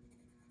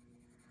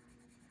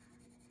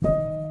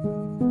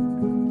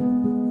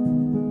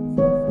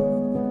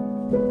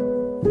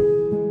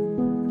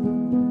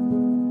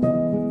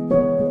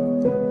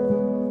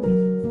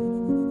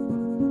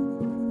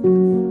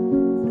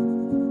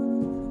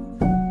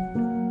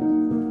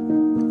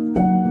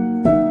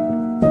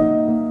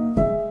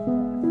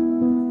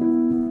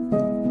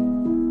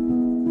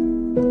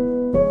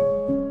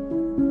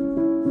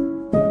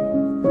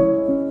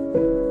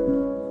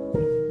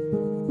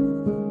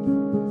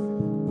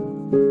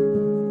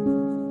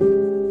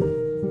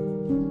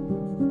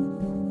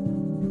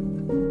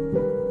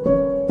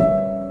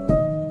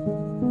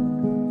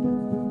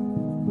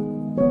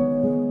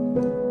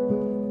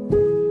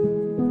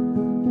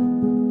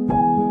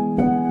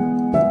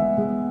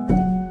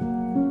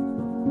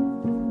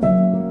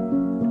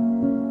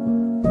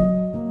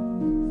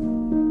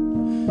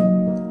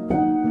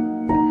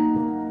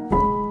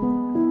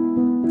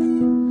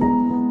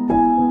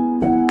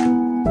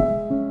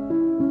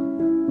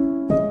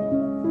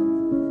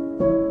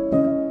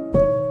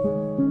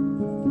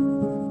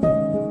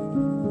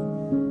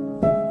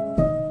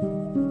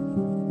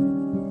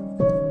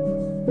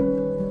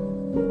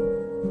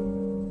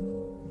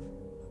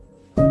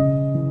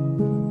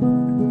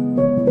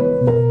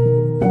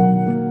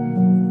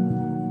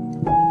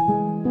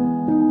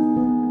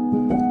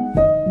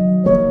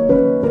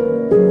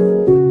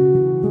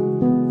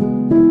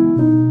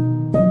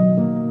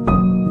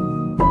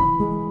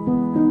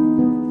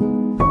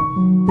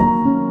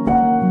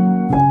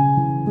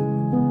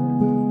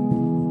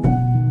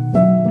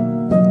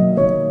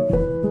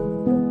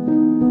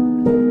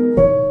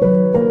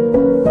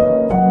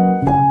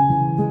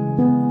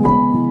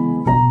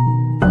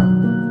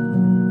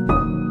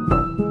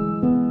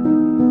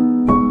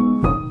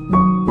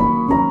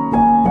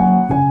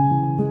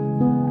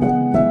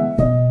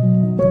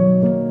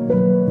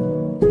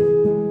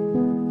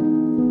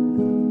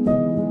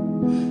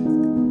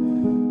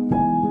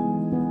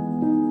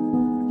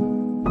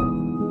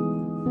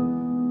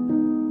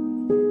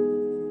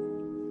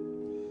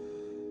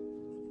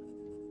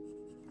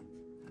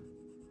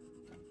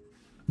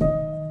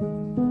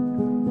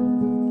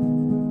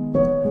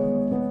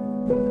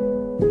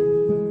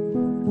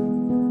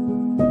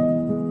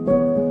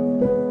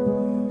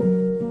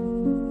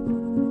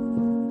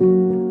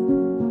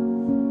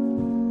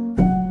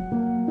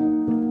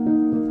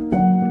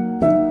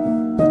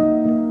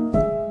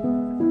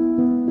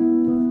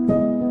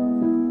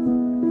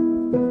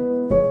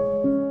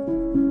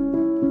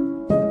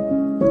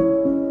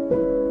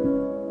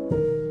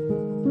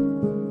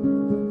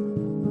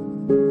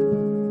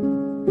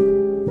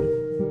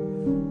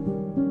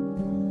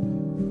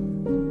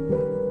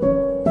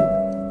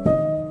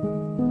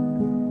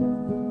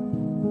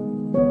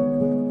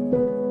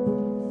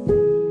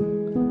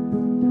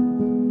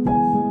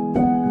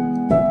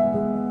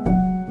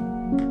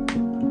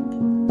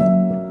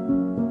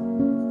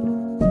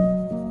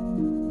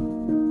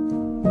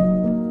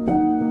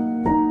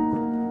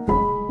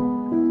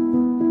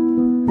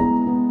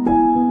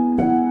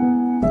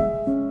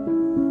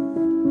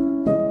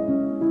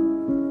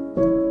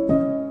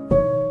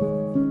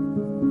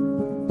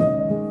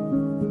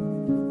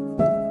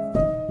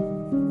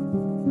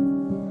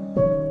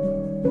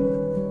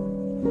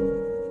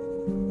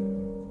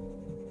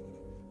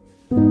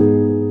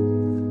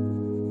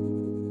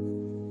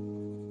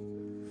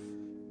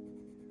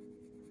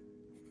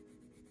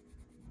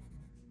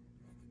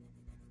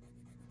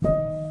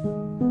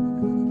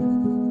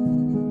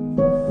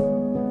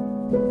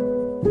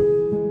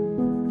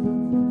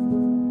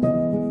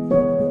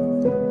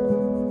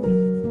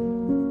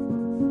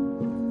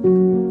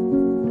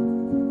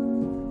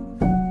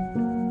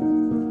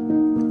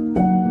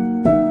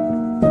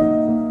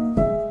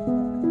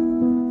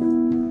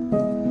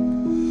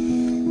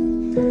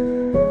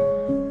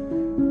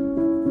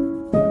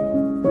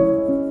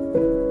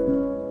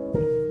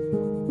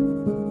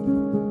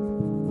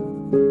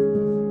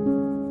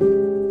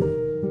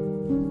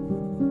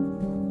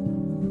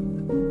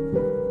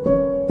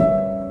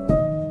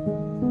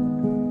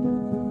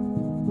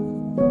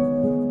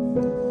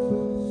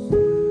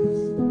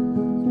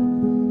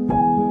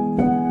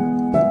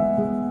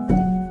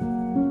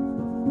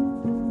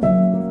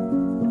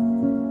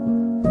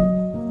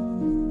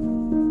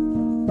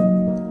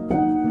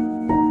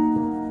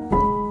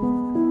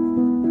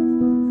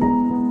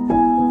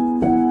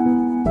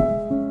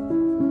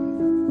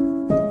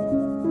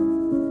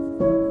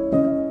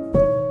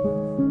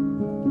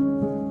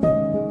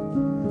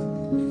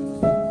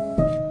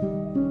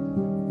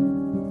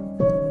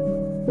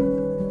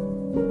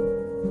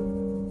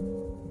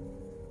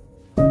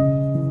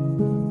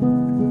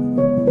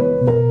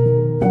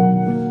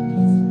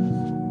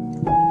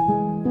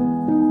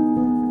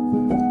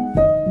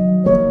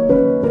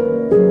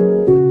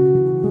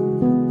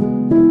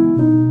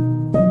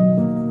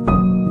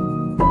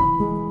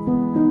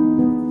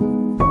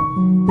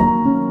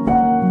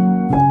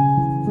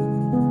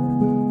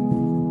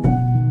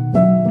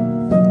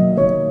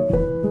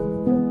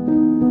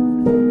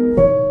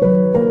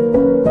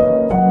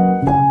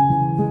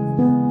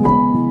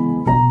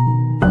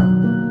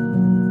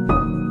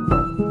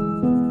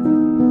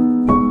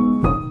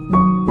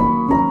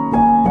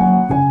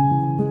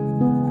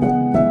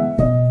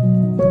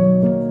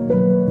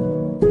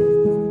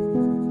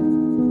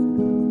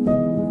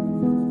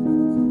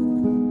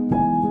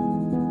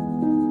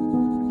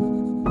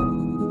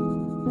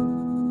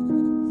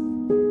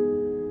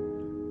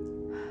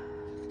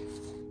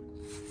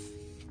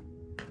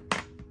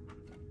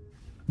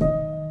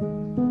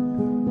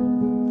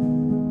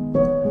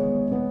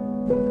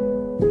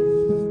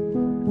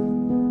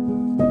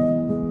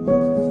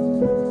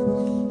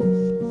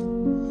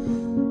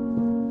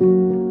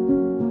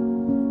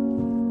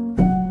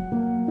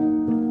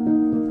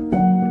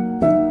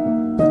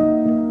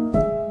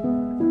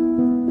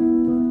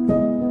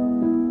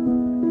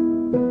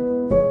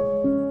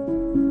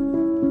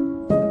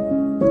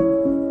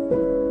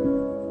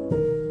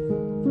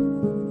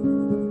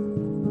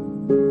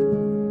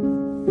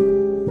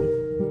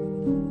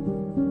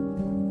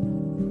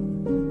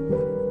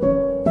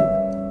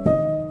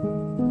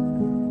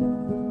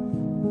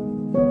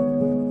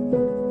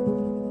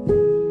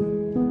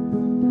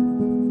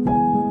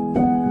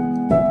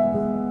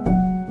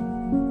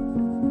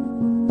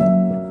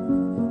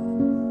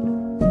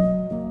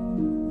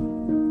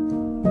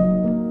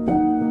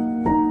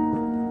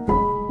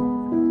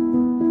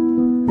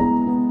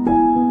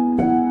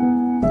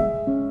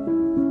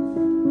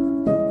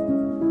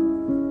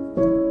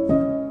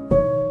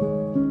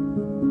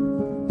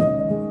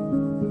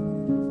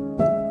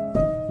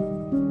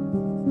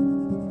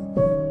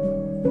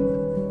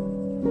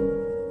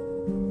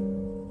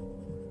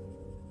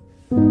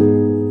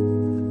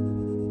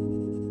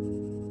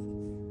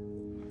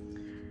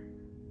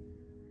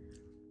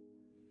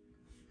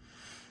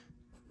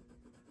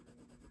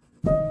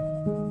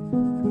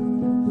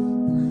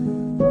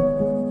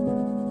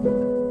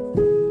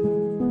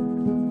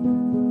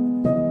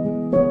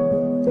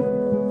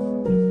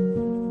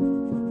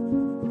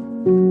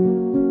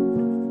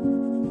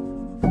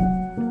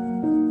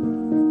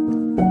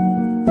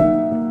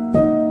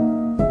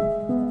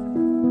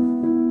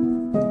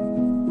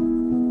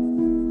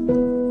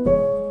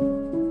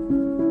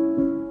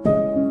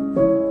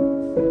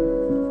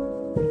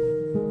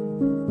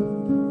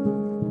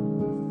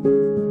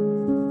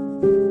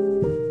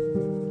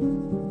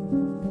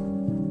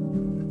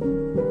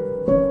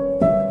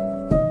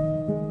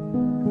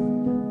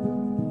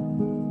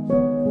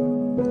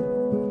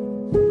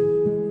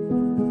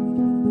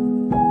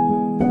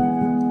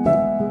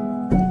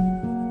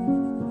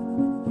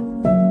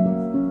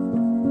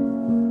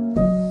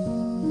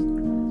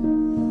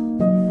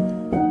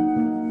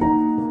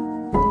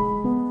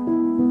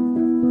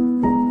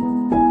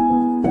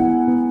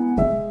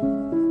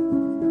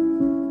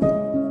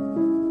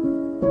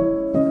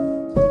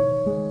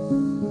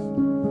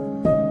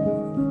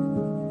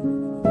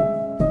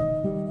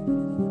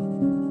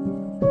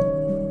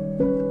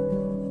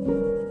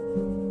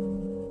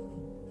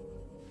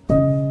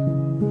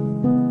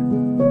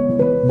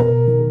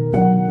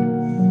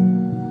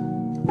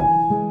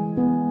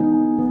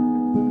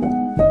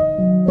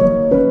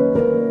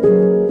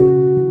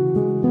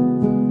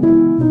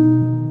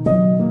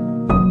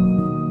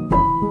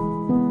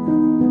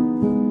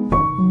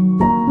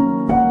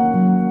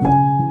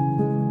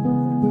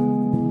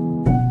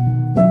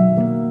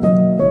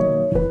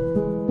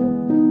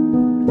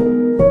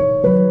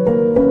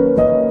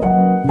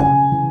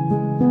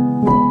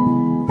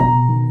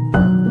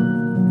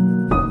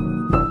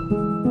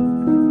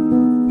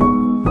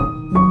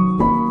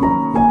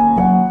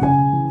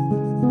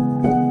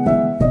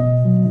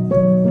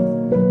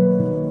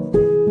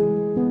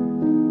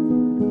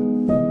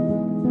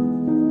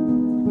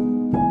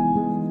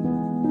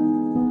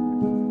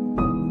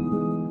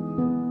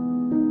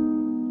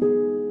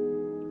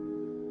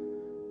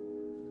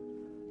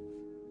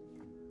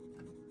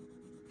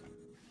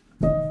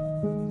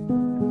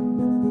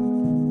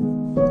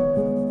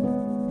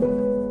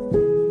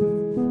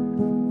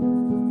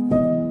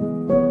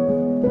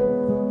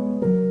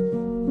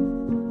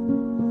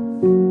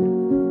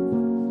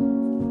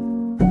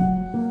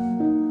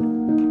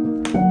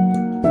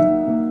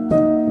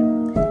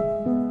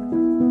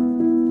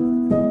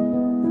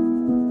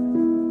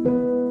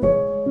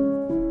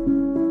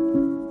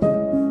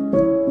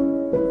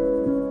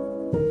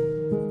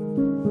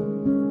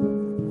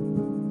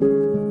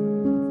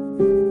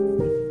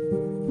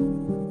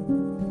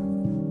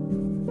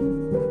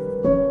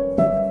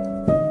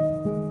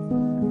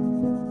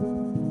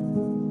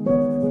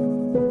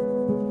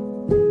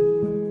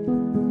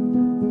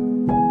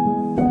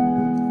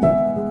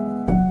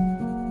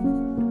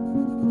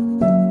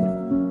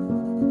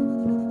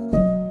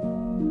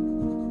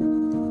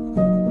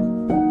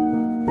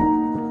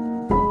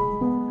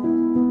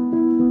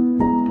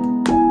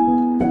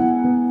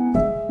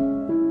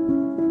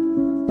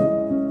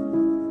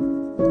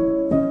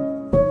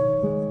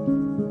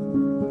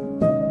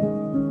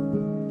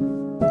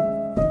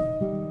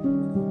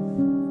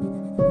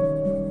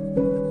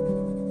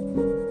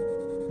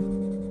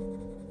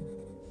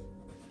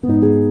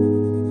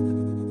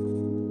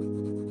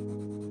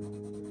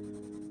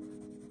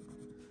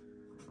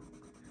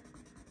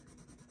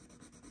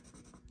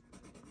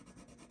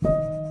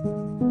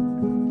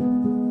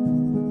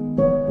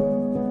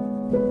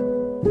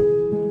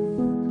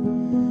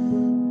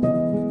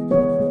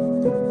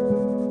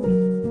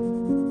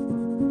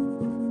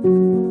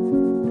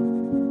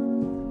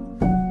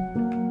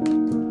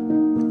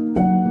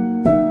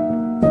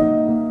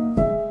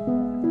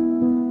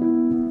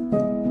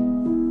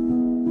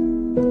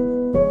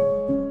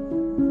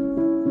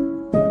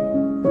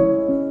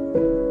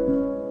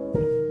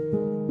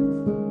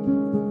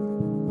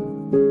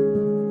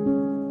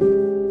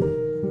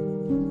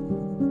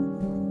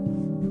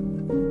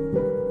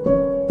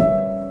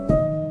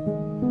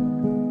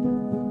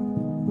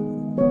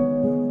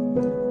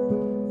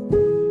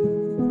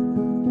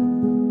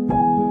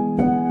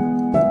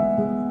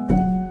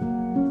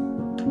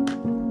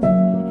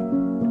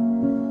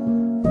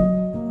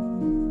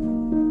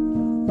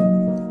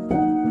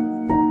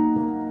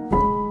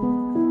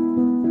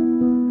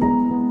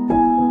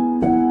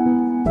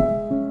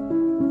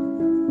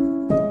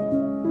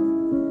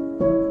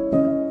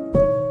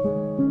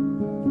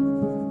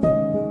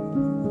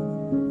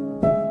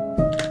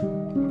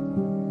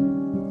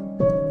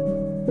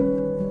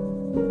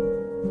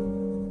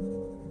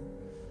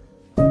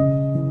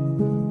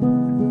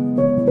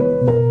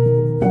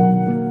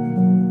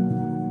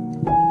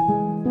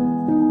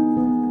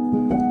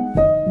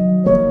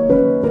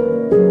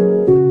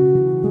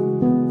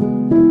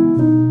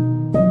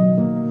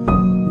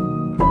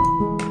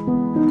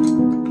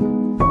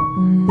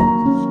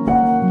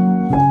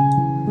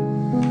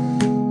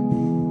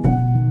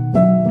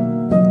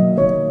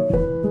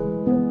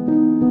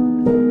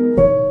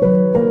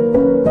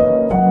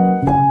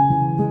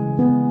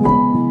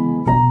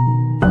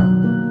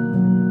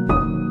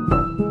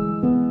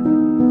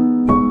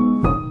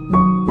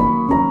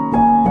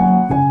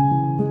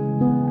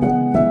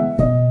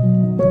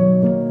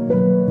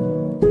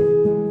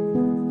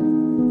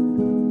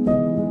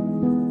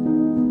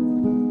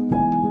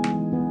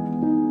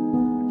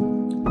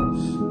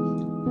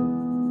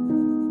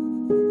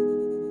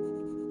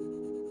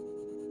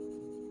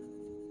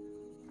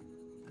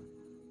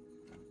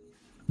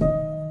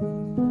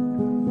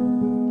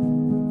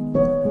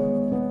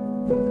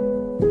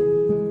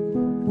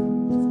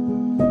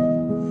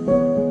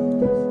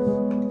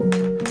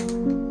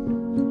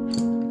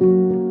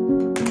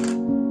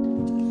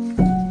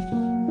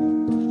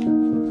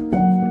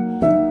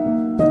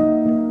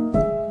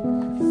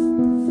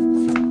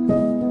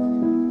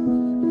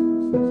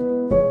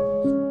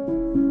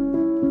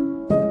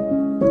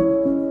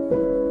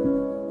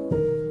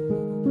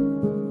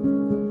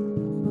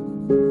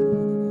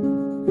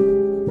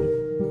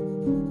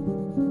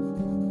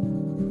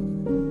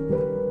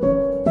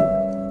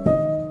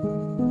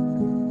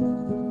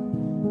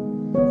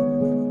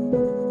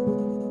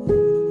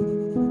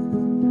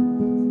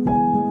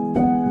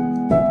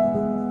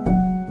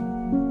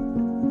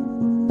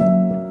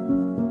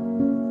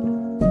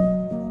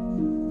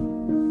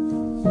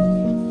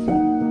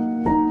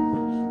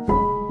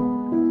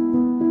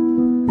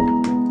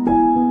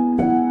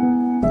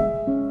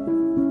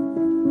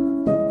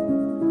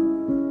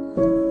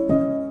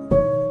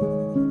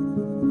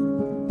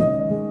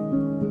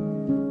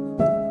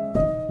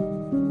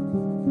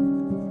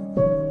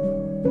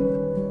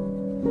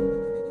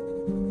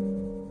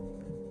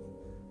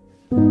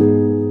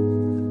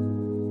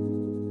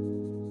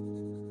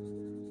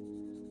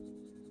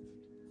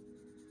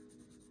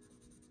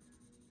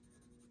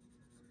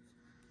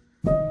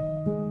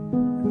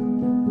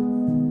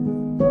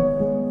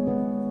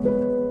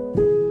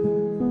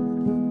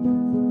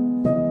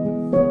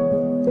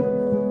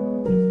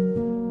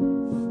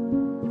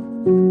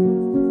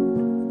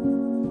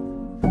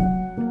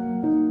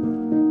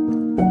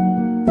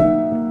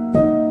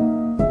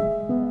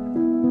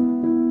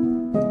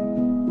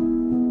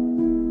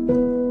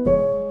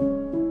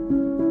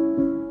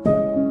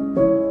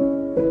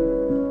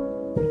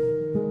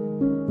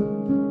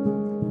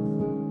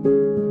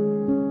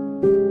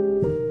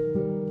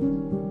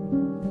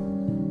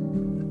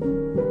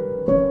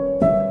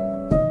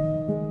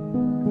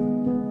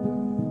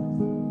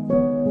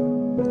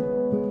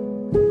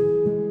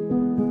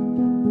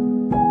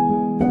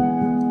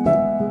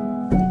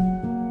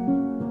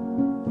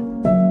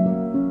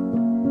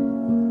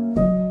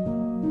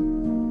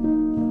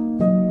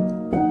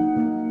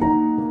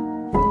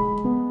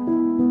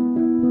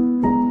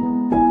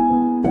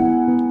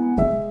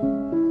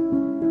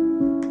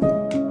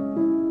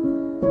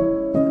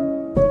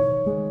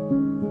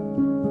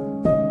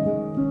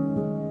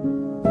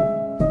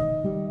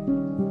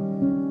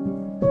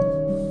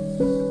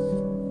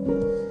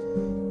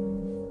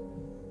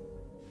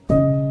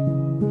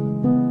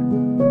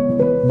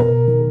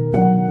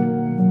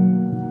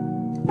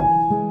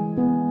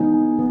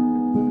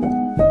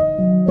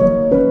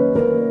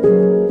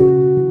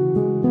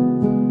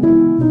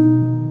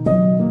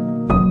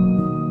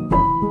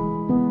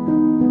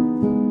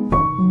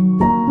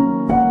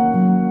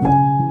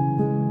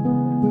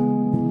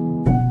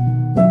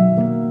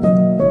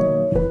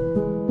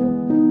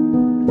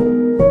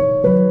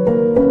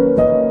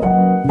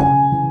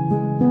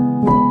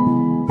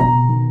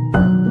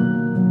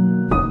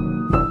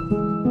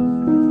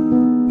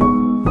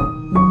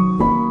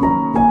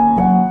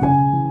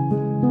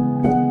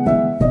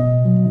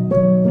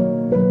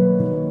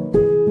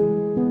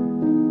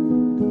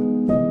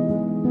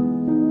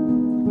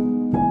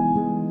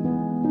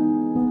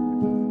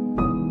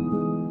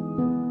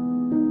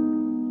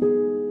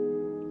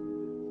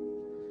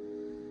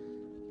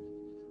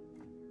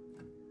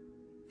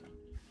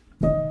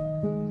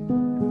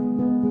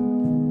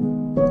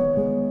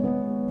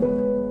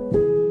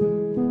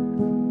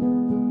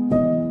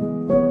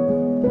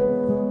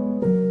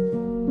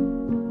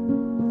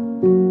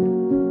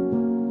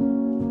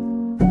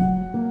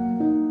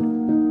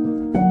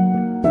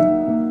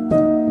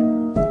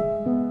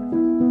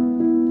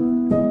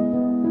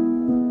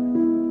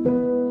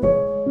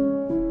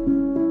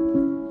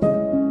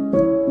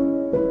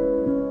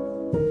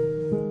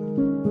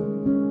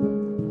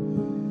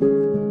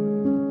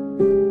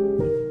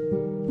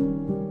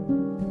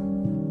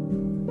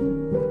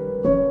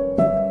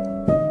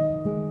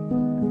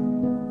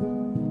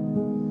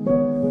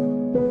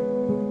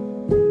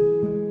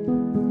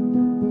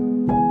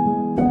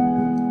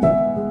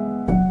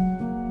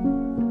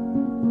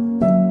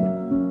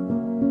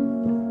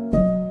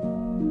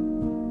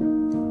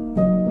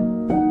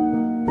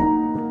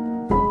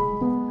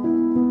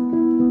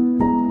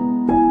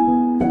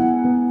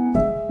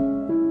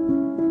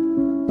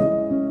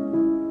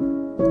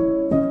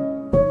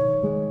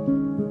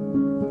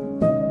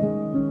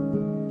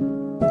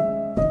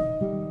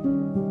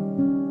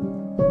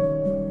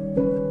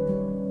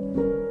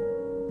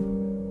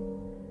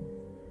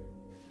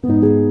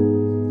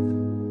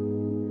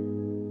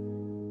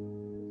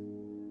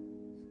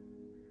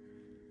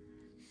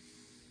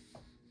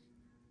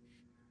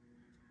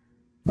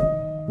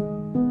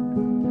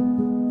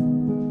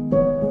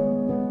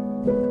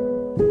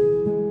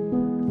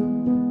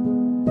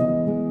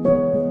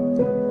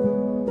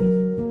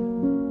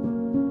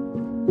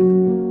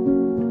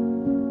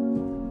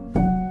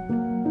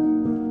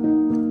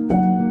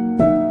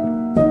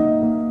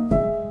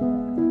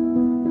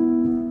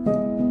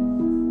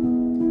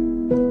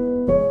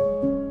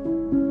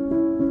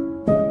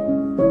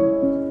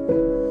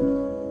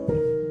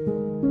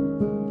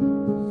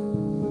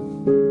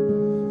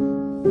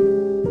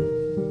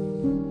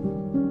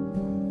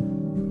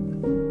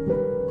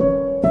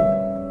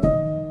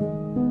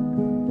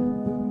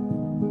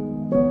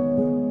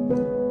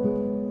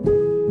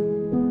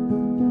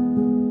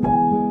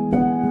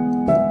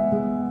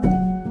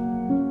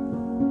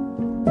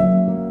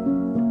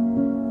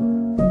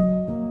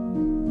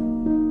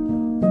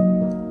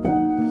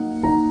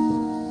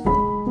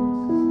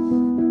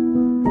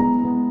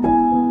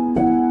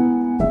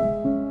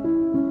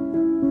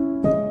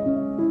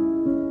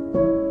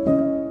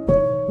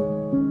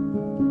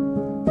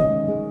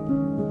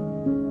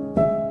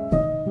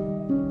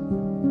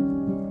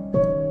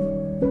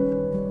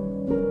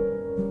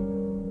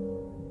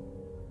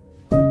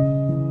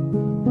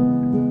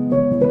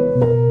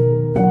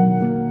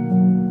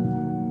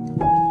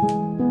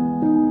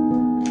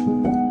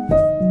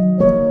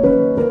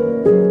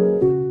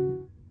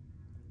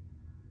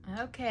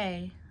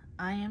 Okay,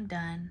 I am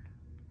done.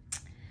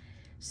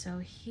 So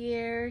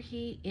here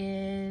he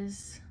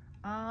is,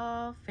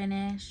 all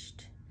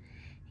finished.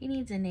 He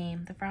needs a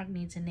name. The frog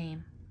needs a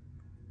name.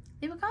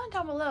 Leave a comment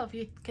down below if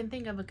you can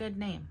think of a good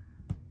name.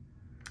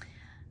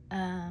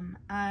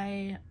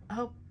 I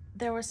hope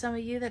there were some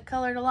of you that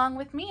colored along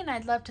with me, and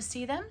I'd love to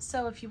see them.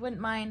 So if you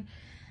wouldn't mind,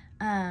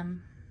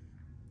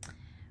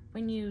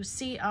 when you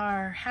see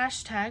our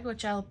hashtag,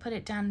 which I'll put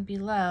it down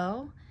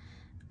below,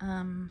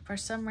 for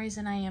some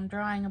reason I am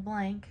drawing a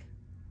blank,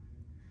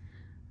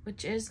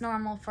 which is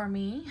normal for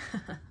me.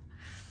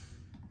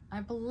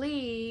 I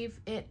believe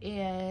it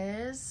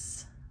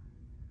is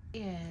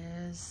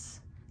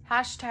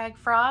hashtag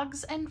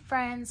frogs and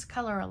friends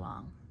color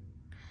along.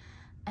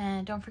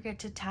 And don't forget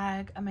to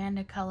tag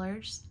Amanda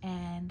Colors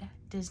and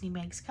Disney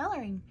Makes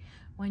Coloring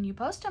when you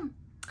post them.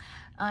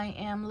 I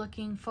am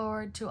looking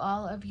forward to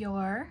all of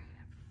your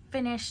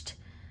finished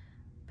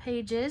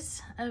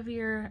pages of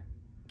your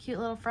cute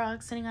little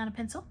frog sitting on a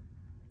pencil.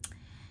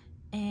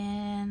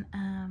 And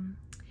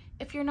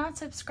if you're not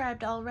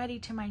subscribed already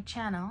to my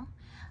channel,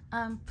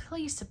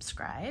 please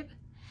subscribe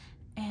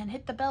and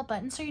hit the bell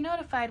button so you're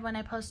notified when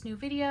I post new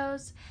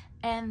videos,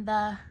 and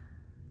the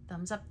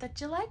thumbs up that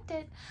you liked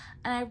it.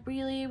 And I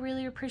really,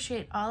 really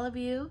appreciate all of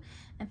you,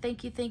 and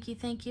thank you, thank you,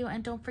 thank you.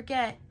 And don't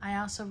forget, I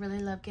also really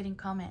love getting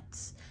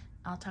comments.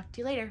 I'll talk to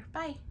you later.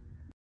 Bye.